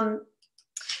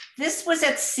this was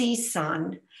at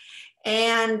CSUN,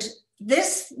 and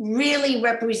this really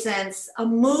represents a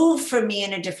move for me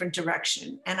in a different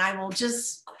direction. And I will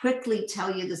just quickly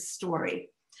tell you the story.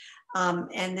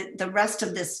 And the rest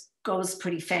of this goes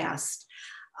pretty fast.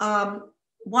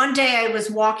 One day I was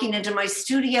walking into my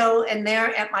studio, and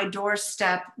there at my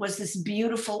doorstep was this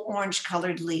beautiful orange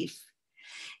colored leaf.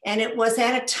 And it was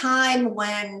at a time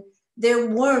when there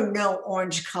were no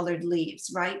orange colored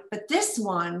leaves, right? But this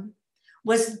one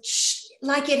was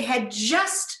like it had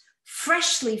just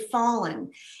freshly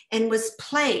fallen and was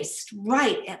placed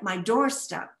right at my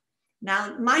doorstep.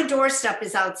 Now, my doorstep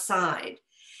is outside.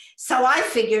 So I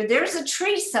figured there's a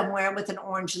tree somewhere with an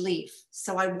orange leaf.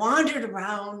 So I wandered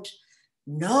around,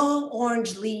 no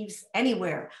orange leaves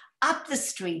anywhere, up the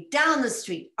street, down the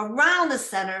street, around the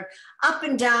center, up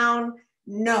and down,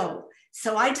 no.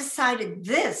 So I decided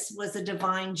this was a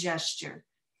divine gesture.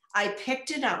 I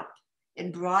picked it up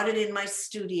and brought it in my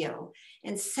studio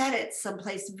and set it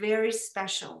someplace very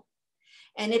special.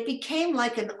 And it became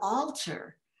like an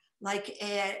altar, like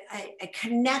a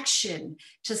connection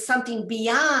to something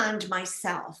beyond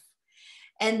myself.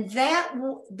 And that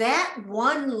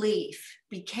one leaf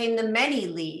became the many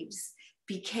leaves,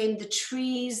 became the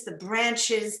trees, the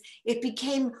branches. It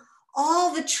became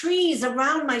all the trees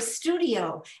around my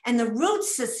studio and the root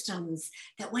systems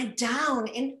that went down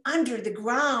and under the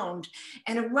ground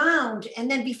and around.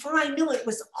 And then before I knew it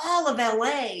was all of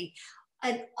LA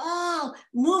and all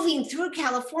moving through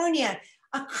California,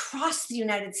 across the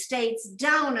United States,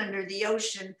 down under the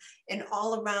ocean and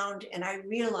all around. And I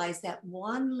realized that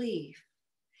one leaf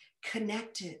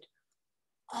connected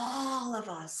all of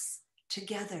us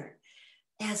together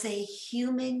as a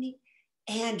human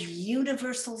and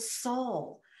universal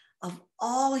soul of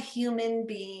all human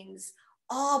beings,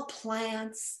 all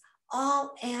plants,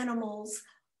 all animals,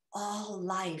 all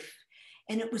life.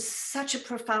 And it was such a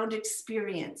profound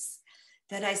experience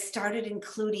that I started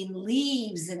including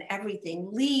leaves and everything,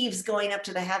 leaves going up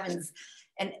to the heavens,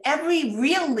 and every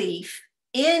real leaf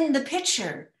in the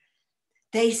picture.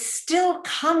 They still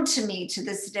come to me to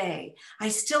this day. I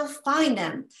still find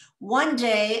them. One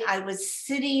day I was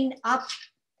sitting up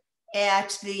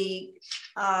at the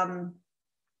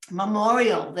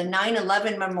memorial, the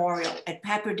 9/11 memorial at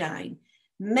Pepperdine,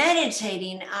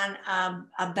 meditating on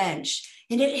a bench,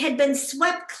 and it had been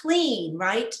swept clean,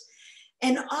 right?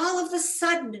 And all of a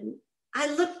sudden, I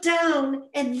looked down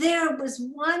and there was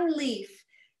one leaf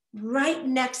right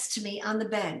next to me on the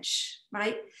bench,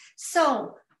 right?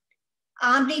 So,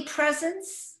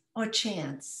 omnipresence or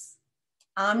chance?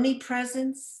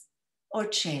 Omnipresence or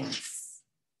chance?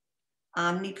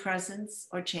 Omnipresence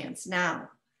or chance?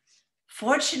 Now,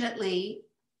 fortunately,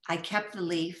 I kept the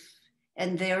leaf,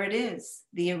 and there it is,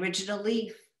 the original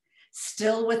leaf,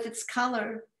 still with its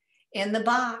color in the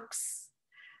box.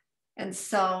 And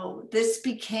so this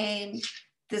became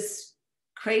this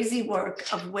crazy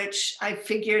work of which I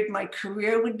figured my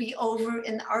career would be over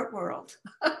in the art world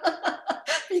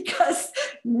because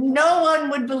no one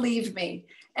would believe me.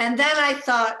 And then I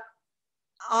thought,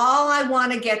 all I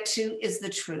want to get to is the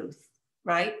truth,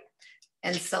 right?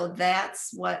 And so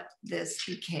that's what this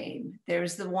became.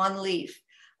 There's the one leaf.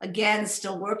 Again,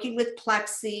 still working with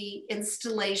plexi,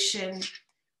 installation,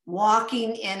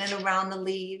 walking in and around the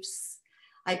leaves.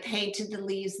 I painted the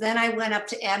leaves. Then I went up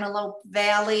to Antelope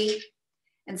Valley,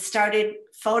 and started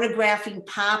photographing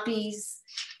poppies,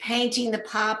 painting the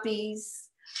poppies.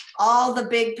 All the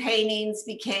big paintings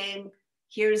became,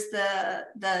 here's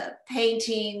the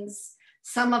paintings.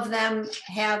 Some of them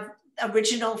have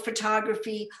original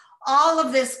photography. All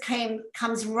of this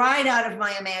comes right out of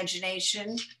my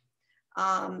imagination.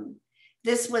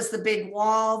 This was the big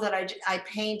wall that I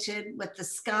painted with the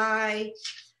sky.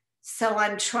 So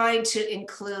I'm trying to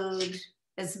include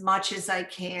as much as I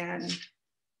can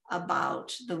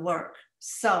about the work.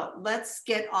 So let's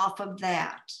get off of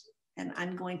that. And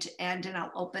I'm going to end and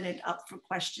I'll open it up for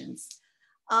questions.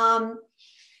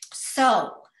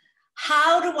 So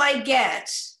how do I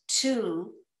get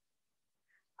to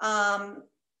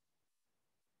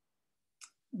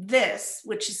this,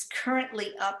 which is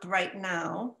currently up right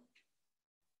now,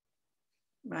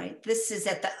 right? This is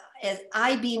at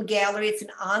I-Beam Gallery. It's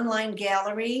an online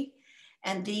gallery.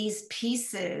 And these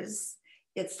pieces,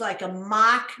 it's like a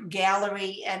mock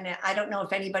gallery. And I don't know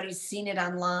if anybody's seen it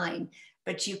online,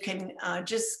 but you can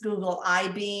just Google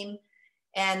I-Beam.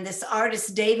 And this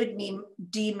artist, David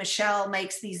D. Michel,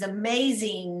 makes these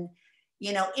amazing,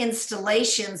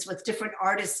 installations with different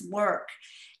artists' work.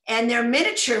 And they're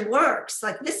miniature works.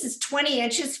 Like this is 20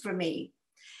 inches for me.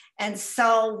 And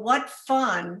so what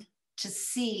fun to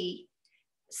see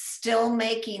still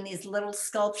making these little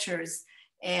sculptures.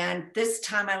 And this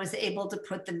time I was able to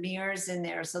put the mirrors in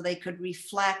there so they could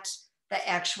reflect the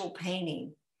actual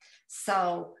painting.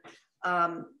 So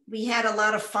we had a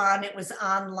lot of fun. It was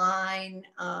online,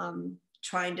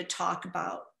 trying to talk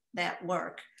about that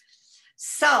work.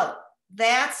 So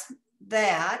that's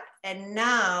that. And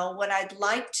now what I'd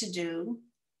like to do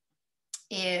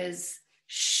is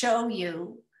show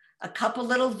you a couple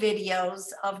little videos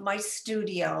of my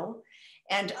studio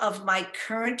and of my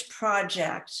current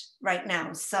project right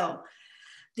now. So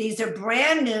these are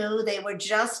brand new. They were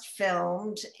just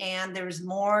filmed and there's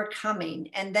more coming.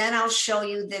 And then I'll show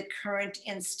you the current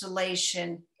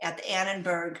installation at the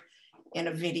Annenberg in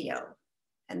a video.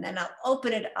 And then I'll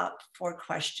open it up for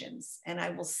questions. And I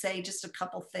will say just a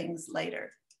couple things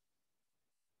later.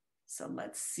 So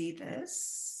let's see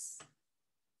this.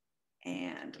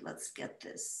 And let's get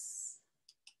this.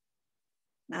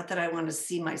 Not that I want to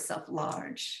see myself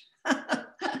large.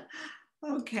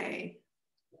 Okay.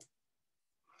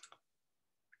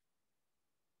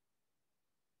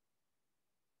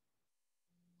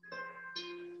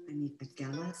 I'm Yvette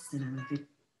Gellis, and I'm a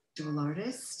visual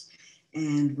artist.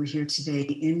 And we're here today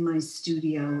in my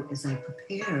studio as I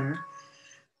prepare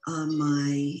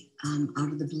my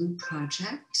Out of the Blue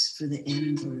project for the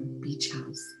Annenberg Beach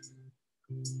House.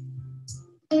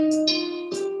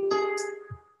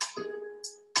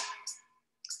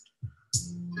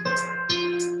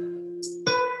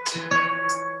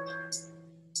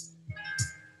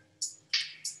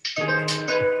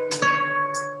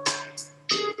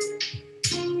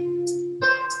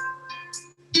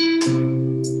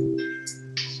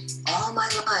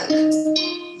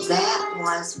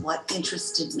 What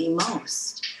interested me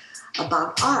most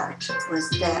about art was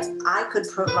that I could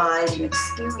provide an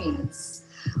experience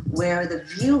where the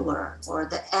viewer or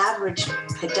the average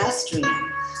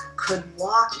pedestrian could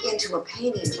walk into a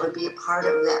painting or be a part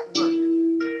of that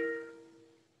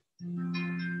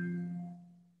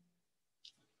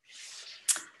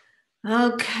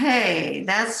work. Okay,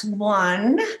 that's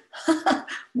one.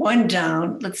 One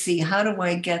down. Let's see, how do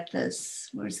I get this?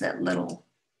 Where's that little?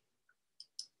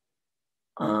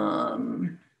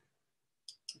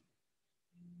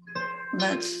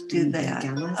 Let's do that.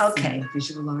 Gellis, okay. I'm a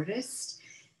visual artist,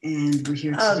 and we're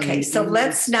here today. Okay, so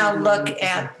let's now look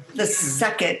at the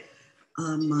second.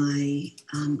 My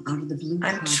Out of the Blue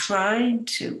I'm project. trying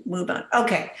to move on.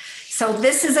 Okay, so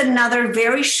this is another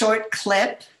very short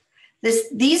clip.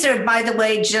 These are, by the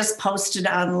way, just posted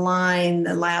online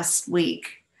the last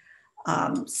week.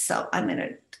 So I'm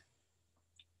gonna,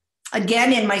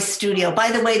 again in my studio.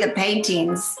 By the way, the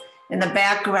paintings in the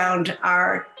background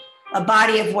are a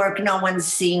body of work no one's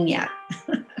seen yet.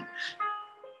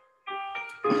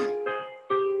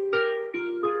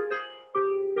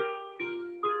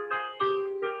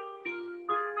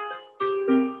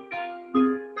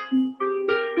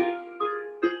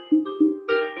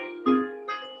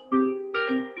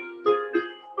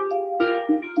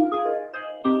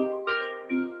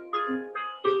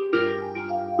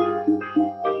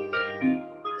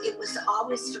 It was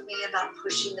always for me about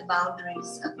pushing the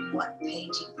boundaries of what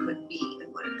painting could be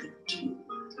and what it could do.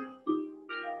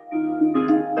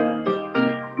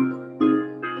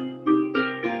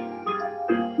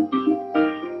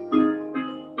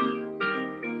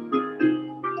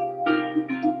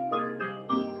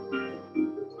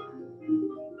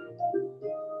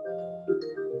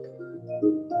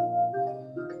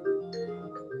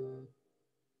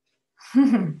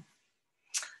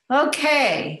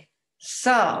 Okay,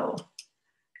 so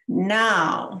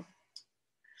now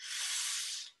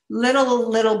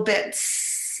little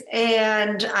bits,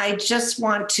 and I just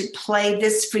want to play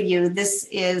this for you. This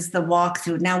is the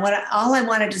walkthrough. Now, all I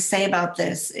wanted to say about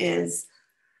this is,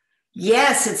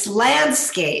 yes, it's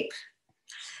landscape,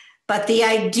 but the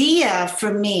idea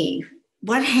for me,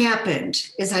 what happened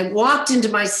is I walked into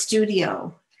my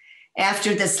studio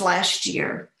after this last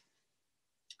year.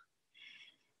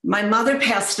 My mother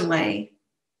passed away.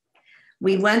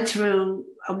 We went through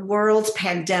a world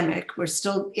pandemic. We're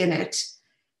still in it.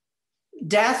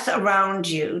 Death around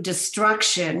you,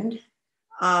 destruction,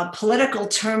 political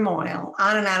turmoil,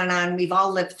 on and on and on. We've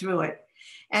all lived through it.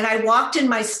 And I walked in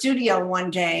my studio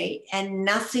one day and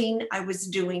nothing I was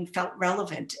doing felt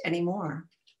relevant anymore.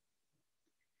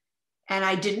 And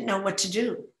I didn't know what to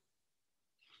do.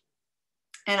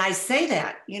 And I say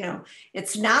that, you know,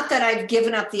 it's not that I've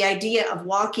given up the idea of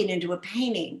walking into a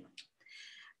painting,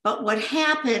 but what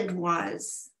happened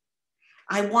was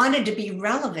I wanted to be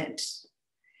relevant.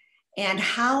 And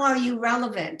how are you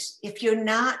relevant if you're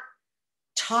not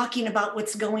talking about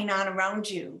what's going on around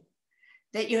you,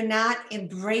 that you're not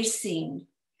embracing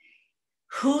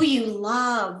who you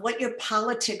love, what your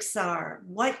politics are,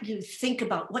 what you think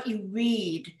about, what you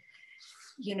read,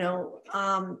 you know,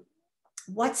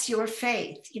 what's your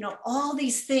faith? You know, all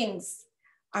these things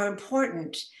are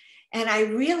important. And I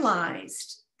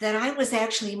realized that I was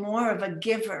actually more of a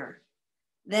giver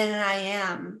than I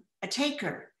am a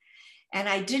taker. And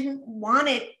I didn't want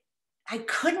it, I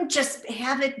couldn't just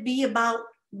have it be about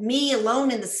me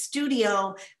alone in the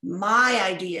studio, my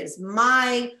ideas,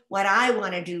 what I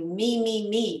want to do,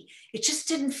 me. It just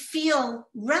didn't feel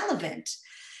relevant.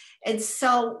 And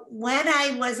so when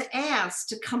I was asked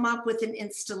to come up with an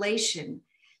installation,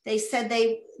 they said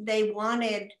they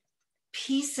wanted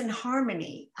peace and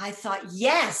harmony. I thought,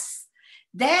 yes,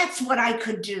 that's what I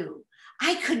could do.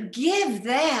 I could give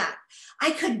that. I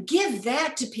could give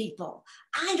that to people.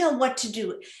 I know what to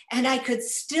do. And I could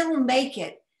still make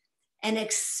it an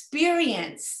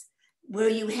experience where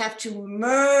you have to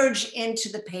merge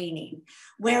into the painting,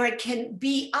 where it can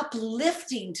be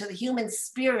uplifting to the human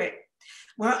spirit,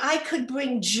 where I could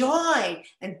bring joy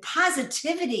and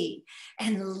positivity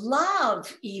and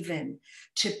love even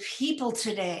to people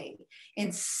today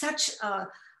in such a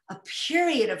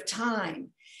period of time.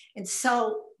 And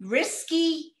so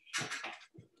risky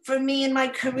for me in my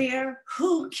career,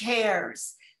 who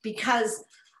cares? Because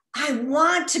I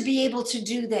want to be able to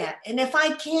do that. And if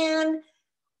I can,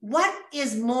 what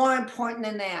is more important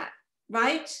than that,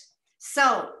 right?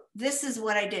 So this is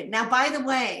what I did. Now, by the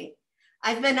way,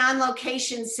 I've been on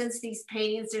location since these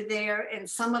paintings are there, and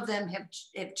some of them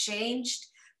have changed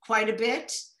quite a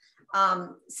bit.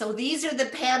 So these are the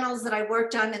panels that I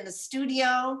worked on in the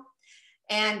studio.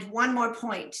 And one more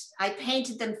point, I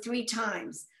painted them 3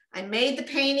 times. I made the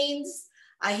paintings,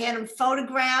 I had them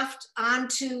photographed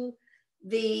onto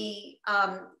the,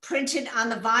 printed on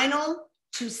the vinyl,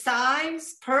 2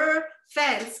 sides per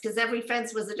fence, because every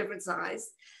fence was a different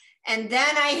size. And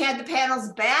then I had the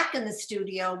panels back in the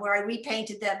studio where I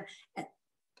repainted them.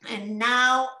 And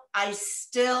now I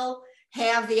still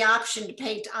have the option to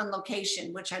paint on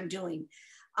location, which I'm doing.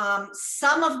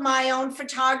 Some of my own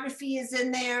photography is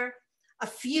in there, a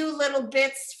few little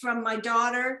bits from my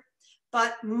daughter,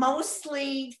 but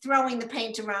mostly throwing the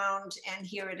paint around, and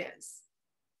here it is.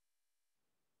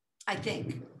 I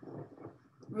think,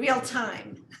 real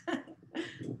time.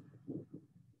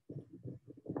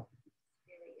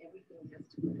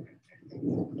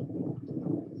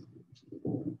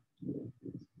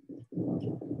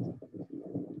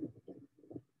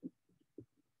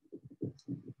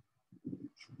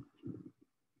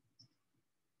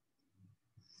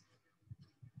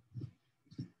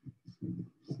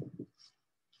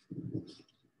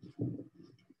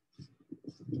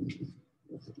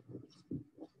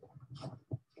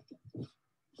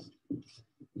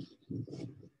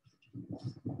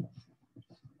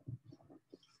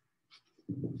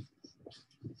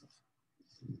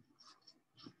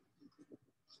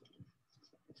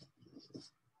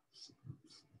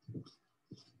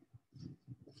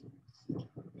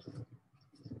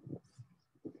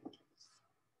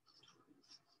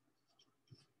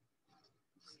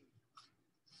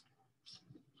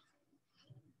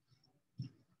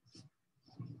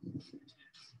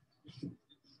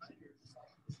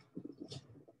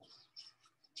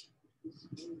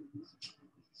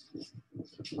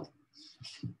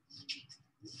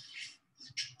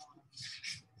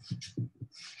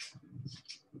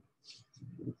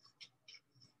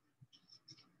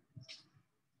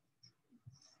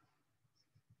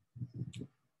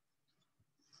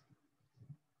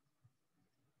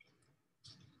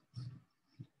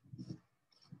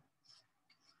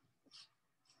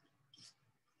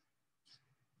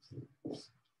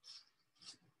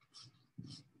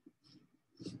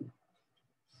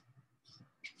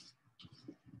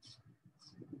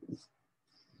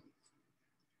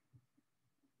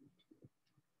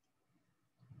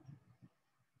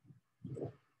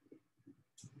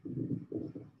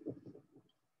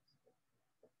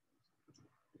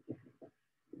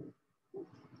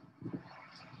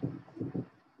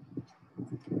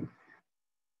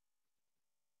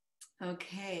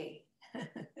 Okay.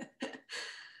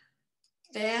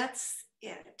 That's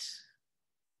it.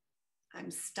 I'm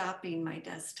stopping my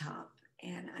desktop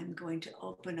and I'm going to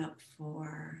open up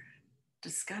for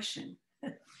discussion.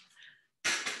 I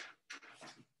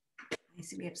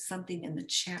see we have something in the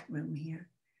chat room here.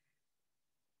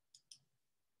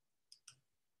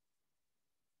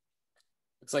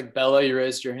 Looks like Bella, you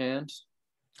raised your hand.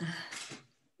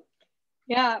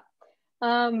 Yeah.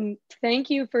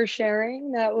 Thank you for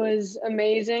sharing. That was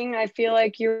amazing. I feel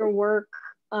like your work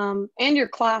and your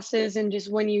classes and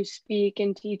just when you speak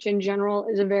and teach in general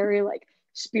is a very like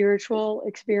spiritual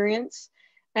experience.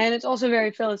 And it's also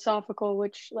very philosophical,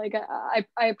 which like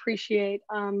I appreciate.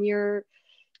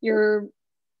 You're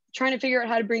trying to figure out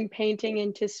how to bring painting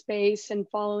into space and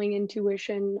following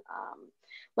intuition,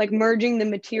 like merging the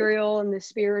material and the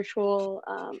spiritual,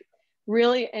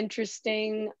 really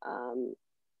interesting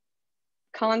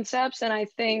concepts. And I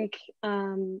think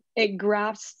it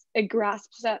grasps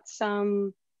at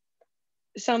some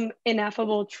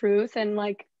ineffable truth. And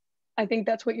like, I think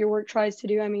that's what your work tries to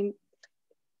do. I mean,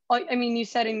 you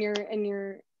said in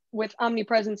your with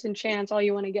omnipresence and chance, all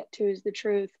you want to get to is the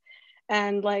truth.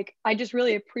 And like, I just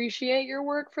really appreciate your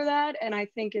work for that. And I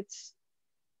think it's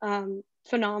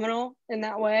phenomenal in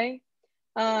that way.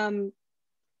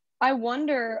 I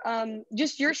wonder,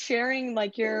 just your sharing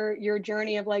like your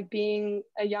journey of like being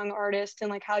a young artist and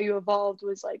like how you evolved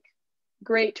was like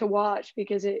great to watch,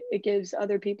 because it gives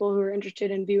other people who are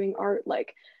interested in viewing art,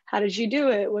 like, how did you do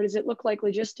it? What does it look like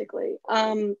logistically?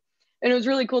 And it was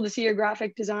really cool to see your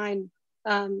graphic design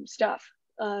stuff,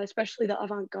 especially the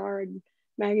avant-garde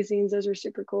magazines. Those are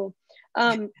super cool.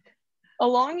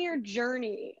 Along your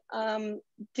journey, have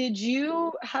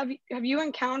you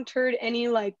encountered any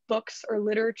like books or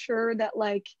literature that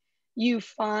like you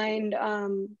find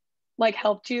like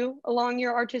helped you along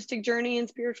your artistic journey and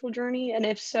spiritual journey? And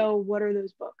if so, what are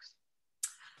those books?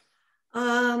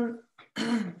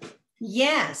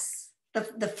 Yes,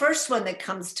 the first one that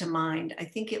comes to mind, I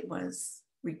think it was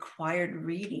required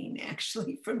reading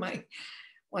actually for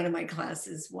one of my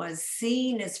classes, was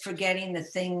Seeing is Forgetting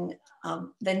the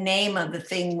Name of the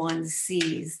Thing One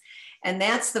Sees. And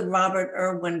that's the Robert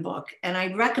Irwin book. And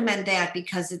I recommend that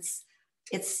because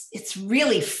it's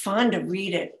really fun to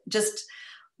read it. Just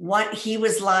what he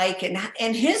was like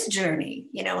and his journey,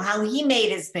 you know, how he made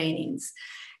his paintings.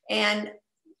 And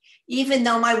even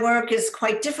though my work is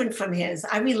quite different from his,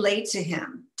 I relate to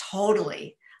him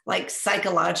totally, like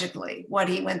psychologically, what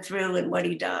he went through and what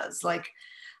he does. Like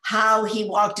how he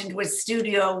walked into his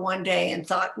studio one day and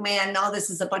thought, man, no, this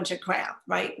is a bunch of crap,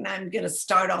 right? And I'm going to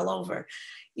start all over.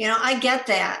 You know, I get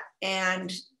that.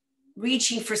 And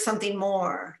reaching for something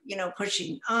more, you know,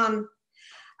 pushing.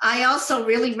 I also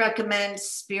really recommend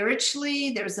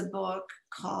spiritually. There's a book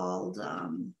called,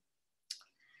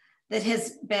 that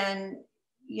has been,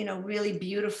 you know, really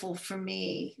beautiful for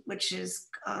me, which is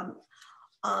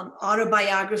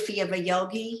Autobiography of a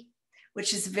Yogi,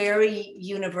 which is very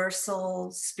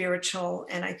universal, spiritual.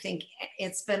 And I think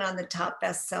it's been on the top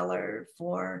bestseller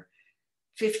for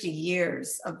 50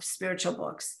 years of spiritual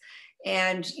books.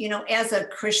 And, you know, as a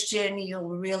Christian, you'll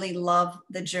really love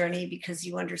the journey because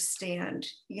you understand,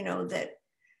 you know, that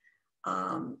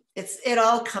it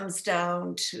all comes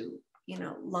down to, you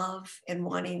know, love and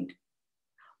wanting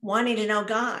to know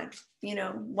God, you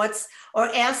know,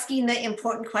 or asking the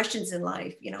important questions in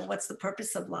life, you know, what's the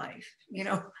purpose of life, you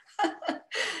know?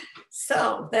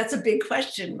 So that's a big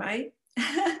question, right?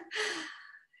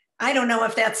 I don't know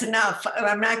if that's enough.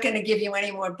 I'm not going to give you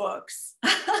any more books.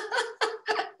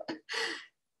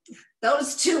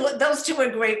 Those two are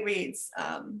great reads.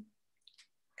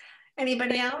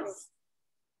 Anybody else?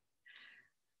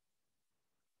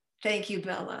 Thank you,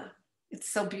 Bella. It's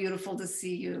so beautiful to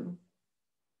see you.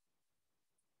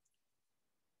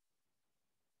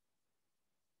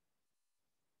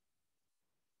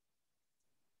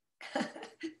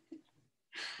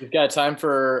 We've got time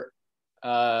for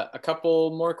a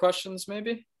couple more questions,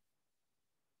 maybe.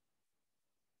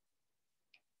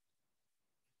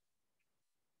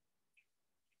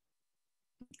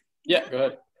 Yeah, go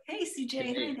ahead. Hey,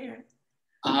 CJ, hi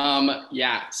there.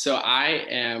 Yeah, so I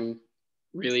am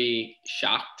really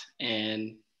shocked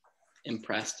and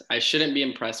impressed. I shouldn't be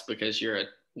impressed because you're a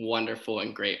wonderful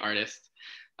and great artist.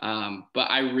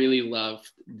 But I really loved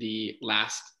the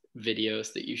last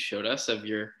videos that you showed us of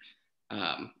your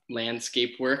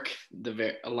landscape work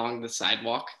along the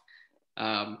sidewalk.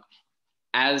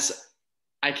 As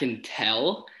I can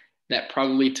tell, that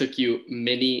probably took you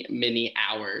many, many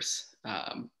hours,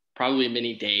 probably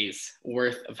many days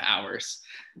worth of hours.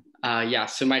 Yeah,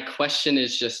 so my question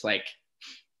is just like,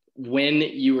 when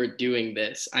you were doing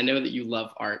this, I know that you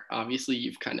love art. Obviously,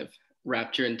 you've kind of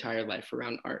wrapped your entire life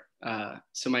around art.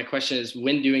 So my question is,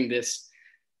 when doing this,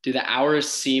 do the hours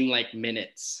seem like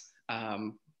minutes?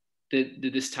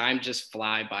 Did this time just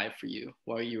fly by for you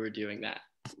while you were doing that?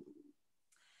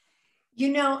 You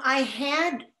know, I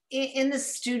had in the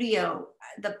studio,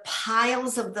 the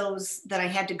piles of those that I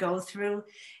had to go through,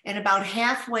 and about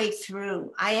halfway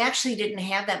through, I actually didn't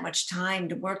have that much time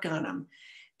to work on them,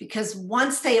 because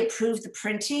once they approved the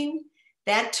printing,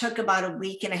 that took about a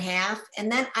week and a half, and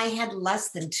then I had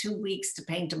less than 2 weeks to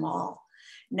paint them all.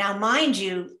 Now, mind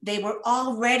you, they were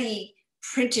already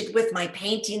printed with my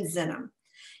paintings in them,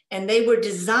 and they were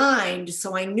designed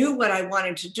so I knew what I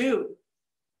wanted to do.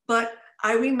 But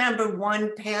I remember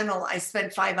one panel I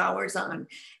spent 5 hours on,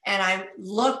 and I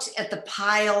looked at the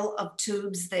pile of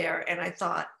tubes there and I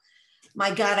thought,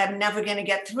 my God, I'm never going to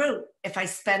get through if I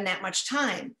spend that much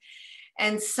time.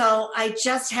 And so I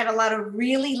just had a lot of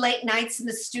really late nights in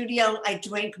the studio. I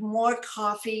drank more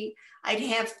coffee. I'd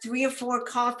have 3 or 4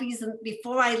 coffees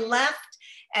before I left,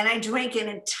 and I drank an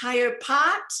entire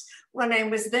pot when I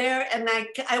was there. And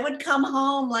I would come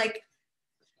home like,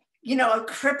 you know, a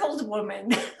crippled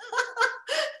woman.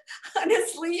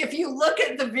 Honestly, if you look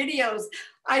at the videos,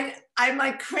 I'm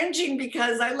like cringing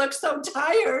because I look so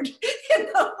tired in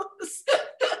those.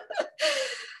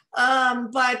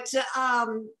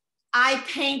 I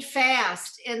paint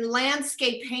fast, and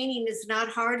landscape painting is not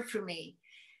hard for me.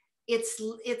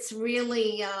 It's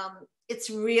really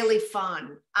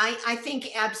fun. I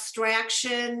think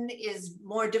abstraction is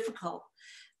more difficult,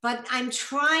 but I'm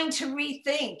trying to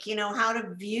rethink, you know, how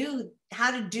to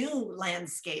do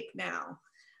landscape now.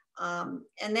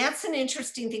 And that's an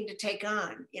interesting thing to take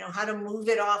on, you know, how to move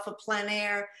it off of plein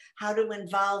air, how to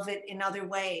involve it in other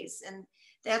ways. And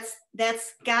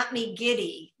that's got me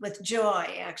giddy with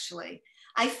joy, actually.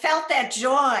 I felt that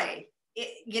joy,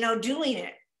 you know, doing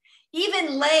it.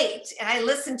 Even late, and I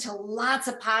listened to lots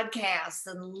of podcasts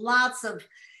and lots of,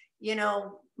 you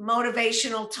know,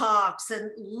 motivational talks and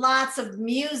lots of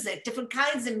music, different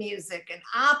kinds of music, and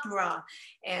opera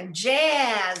and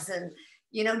jazz and,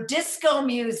 you know, disco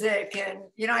music. And,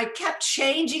 you know, I kept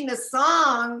changing the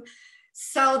song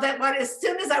so that as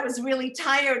soon as I was really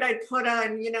tired, I'd put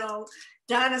on, you know,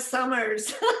 Donna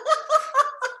Summers.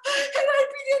 And I'd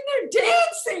be in there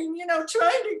dancing, you know,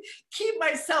 trying to keep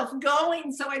myself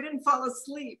going so I didn't fall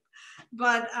asleep.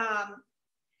 But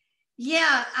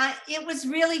yeah, I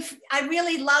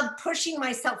really loved pushing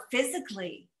myself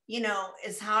physically, you know,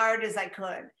 as hard as I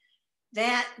could.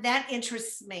 That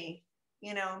interests me,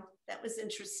 you know, that was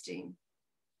interesting.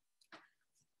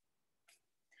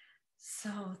 So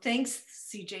thanks,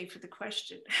 CJ, for the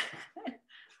question.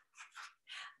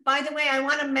 By the way, I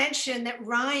want to mention that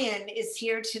Ryan is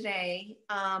here today.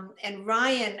 And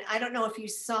Ryan, I don't know if you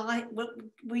saw it.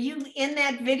 Were you in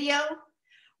that video?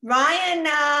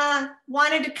 Ryan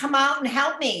wanted to come out and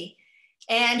help me.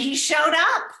 And he showed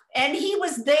up. And he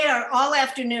was there all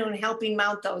afternoon helping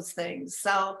mount those things.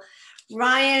 So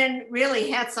Ryan, really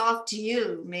hats off to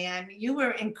you, man. You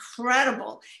were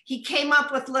incredible. He came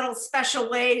up with little special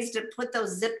ways to put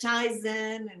those zip ties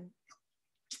in. And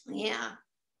yeah.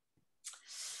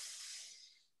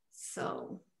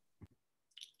 So,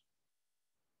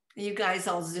 you guys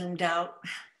all zoomed out.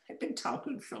 I've been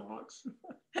talking so much.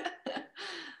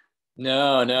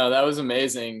 No, that was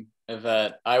amazing,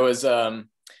 Yvette. I was, you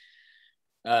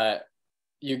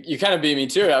kind of beat me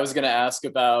to it. I was going to ask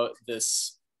about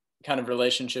this kind of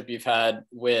relationship you've had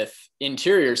with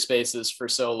interior spaces for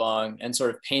so long, and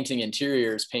sort of painting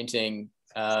interiors, painting,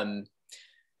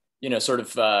 you know, sort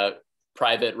of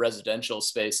private residential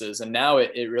spaces. And now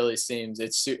it really seems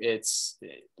it's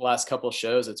last couple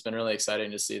shows, it's been really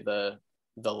exciting to see the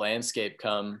landscape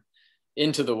come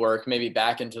into the work, maybe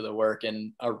back into the work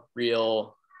in a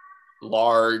real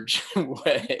large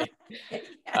way.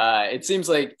 It seems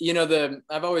like, you know,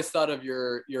 I've always thought of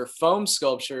your foam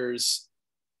sculptures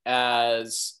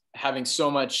as having so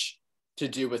much to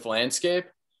do with landscape.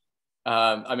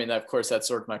 I mean, of course, that's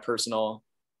sort of my personal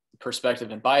perspective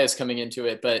and bias coming into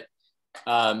it, but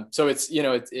so it's, you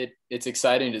know, it's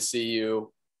exciting to see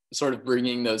you sort of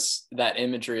bringing that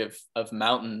imagery of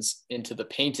mountains into the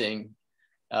painting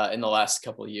in the last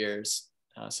couple of years.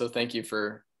 So thank you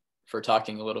for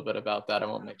talking a little bit about that. I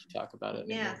won't make you talk about it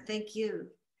anymore. Yeah, thank you.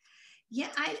 Yeah,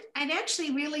 I'd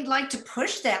actually really like to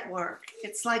push that work.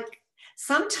 It's like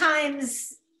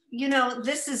sometimes, you know,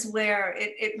 this is where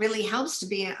it really helps to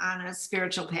be on a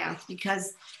spiritual path,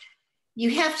 because you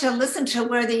have to listen to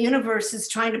where the universe is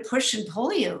trying to push and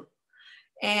pull you.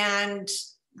 And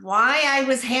why I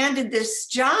was handed this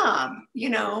job, you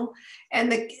know,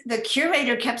 and the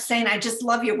curator kept saying, I just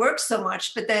love your work so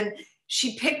much. But then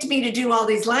she picked me to do all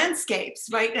these landscapes,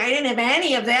 right? And I didn't have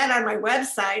any of that on my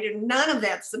website and none of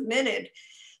that submitted.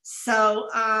 So,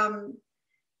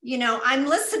 you know, I'm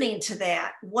listening to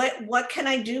that. What can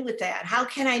I do with that? How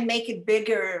can I make it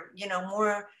bigger, you know,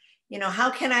 more, you know, how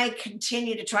can I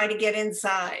continue to try to get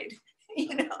inside,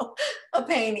 you know, a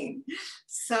painting?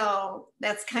 So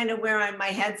that's kind of where my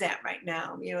head's at right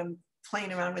now. You know, I'm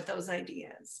playing around with those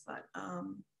ideas, but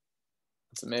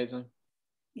That's amazing.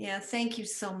 yeah, thank you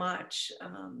so much.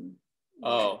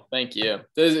 Oh, thank you.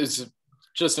 This is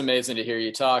just amazing to hear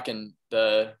you talk, and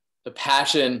the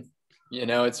passion, you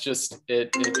know, it's just,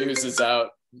 it oozes out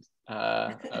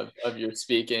of your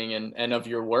speaking and of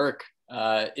your work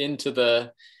into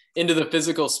the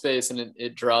physical space, and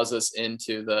it draws us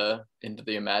into the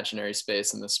imaginary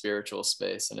space and the spiritual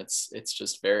space. And it's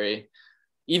just very,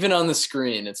 even on the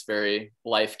screen, it's very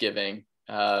life-giving.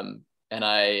 And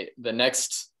the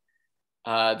next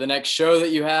show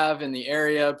that you have in the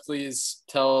area, please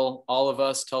tell all of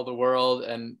us, tell the world,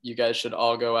 and you guys should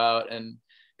all go out and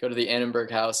go to the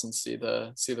Annenberg House and see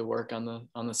the work on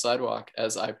the sidewalk,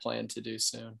 as I plan to do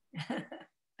soon.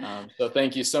 So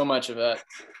thank you so much, Yvette.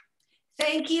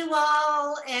 Thank you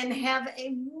all, and have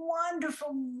a wonderful,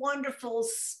 wonderful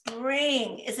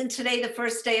spring. Isn't today the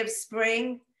first day of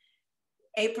spring?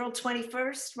 April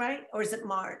 21st, right? Or is it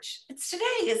March? It's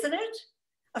today, isn't it?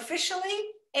 Officially,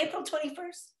 April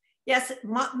 21st? Yes,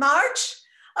 March?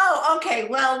 Oh, okay,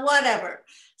 well, whatever.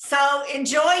 So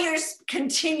enjoy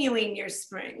continuing your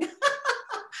spring.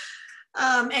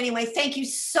 Anyway, thank you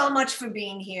so much for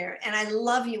being here. And I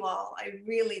love you all. I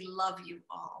really love you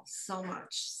all so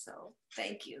much. So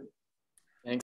thank you.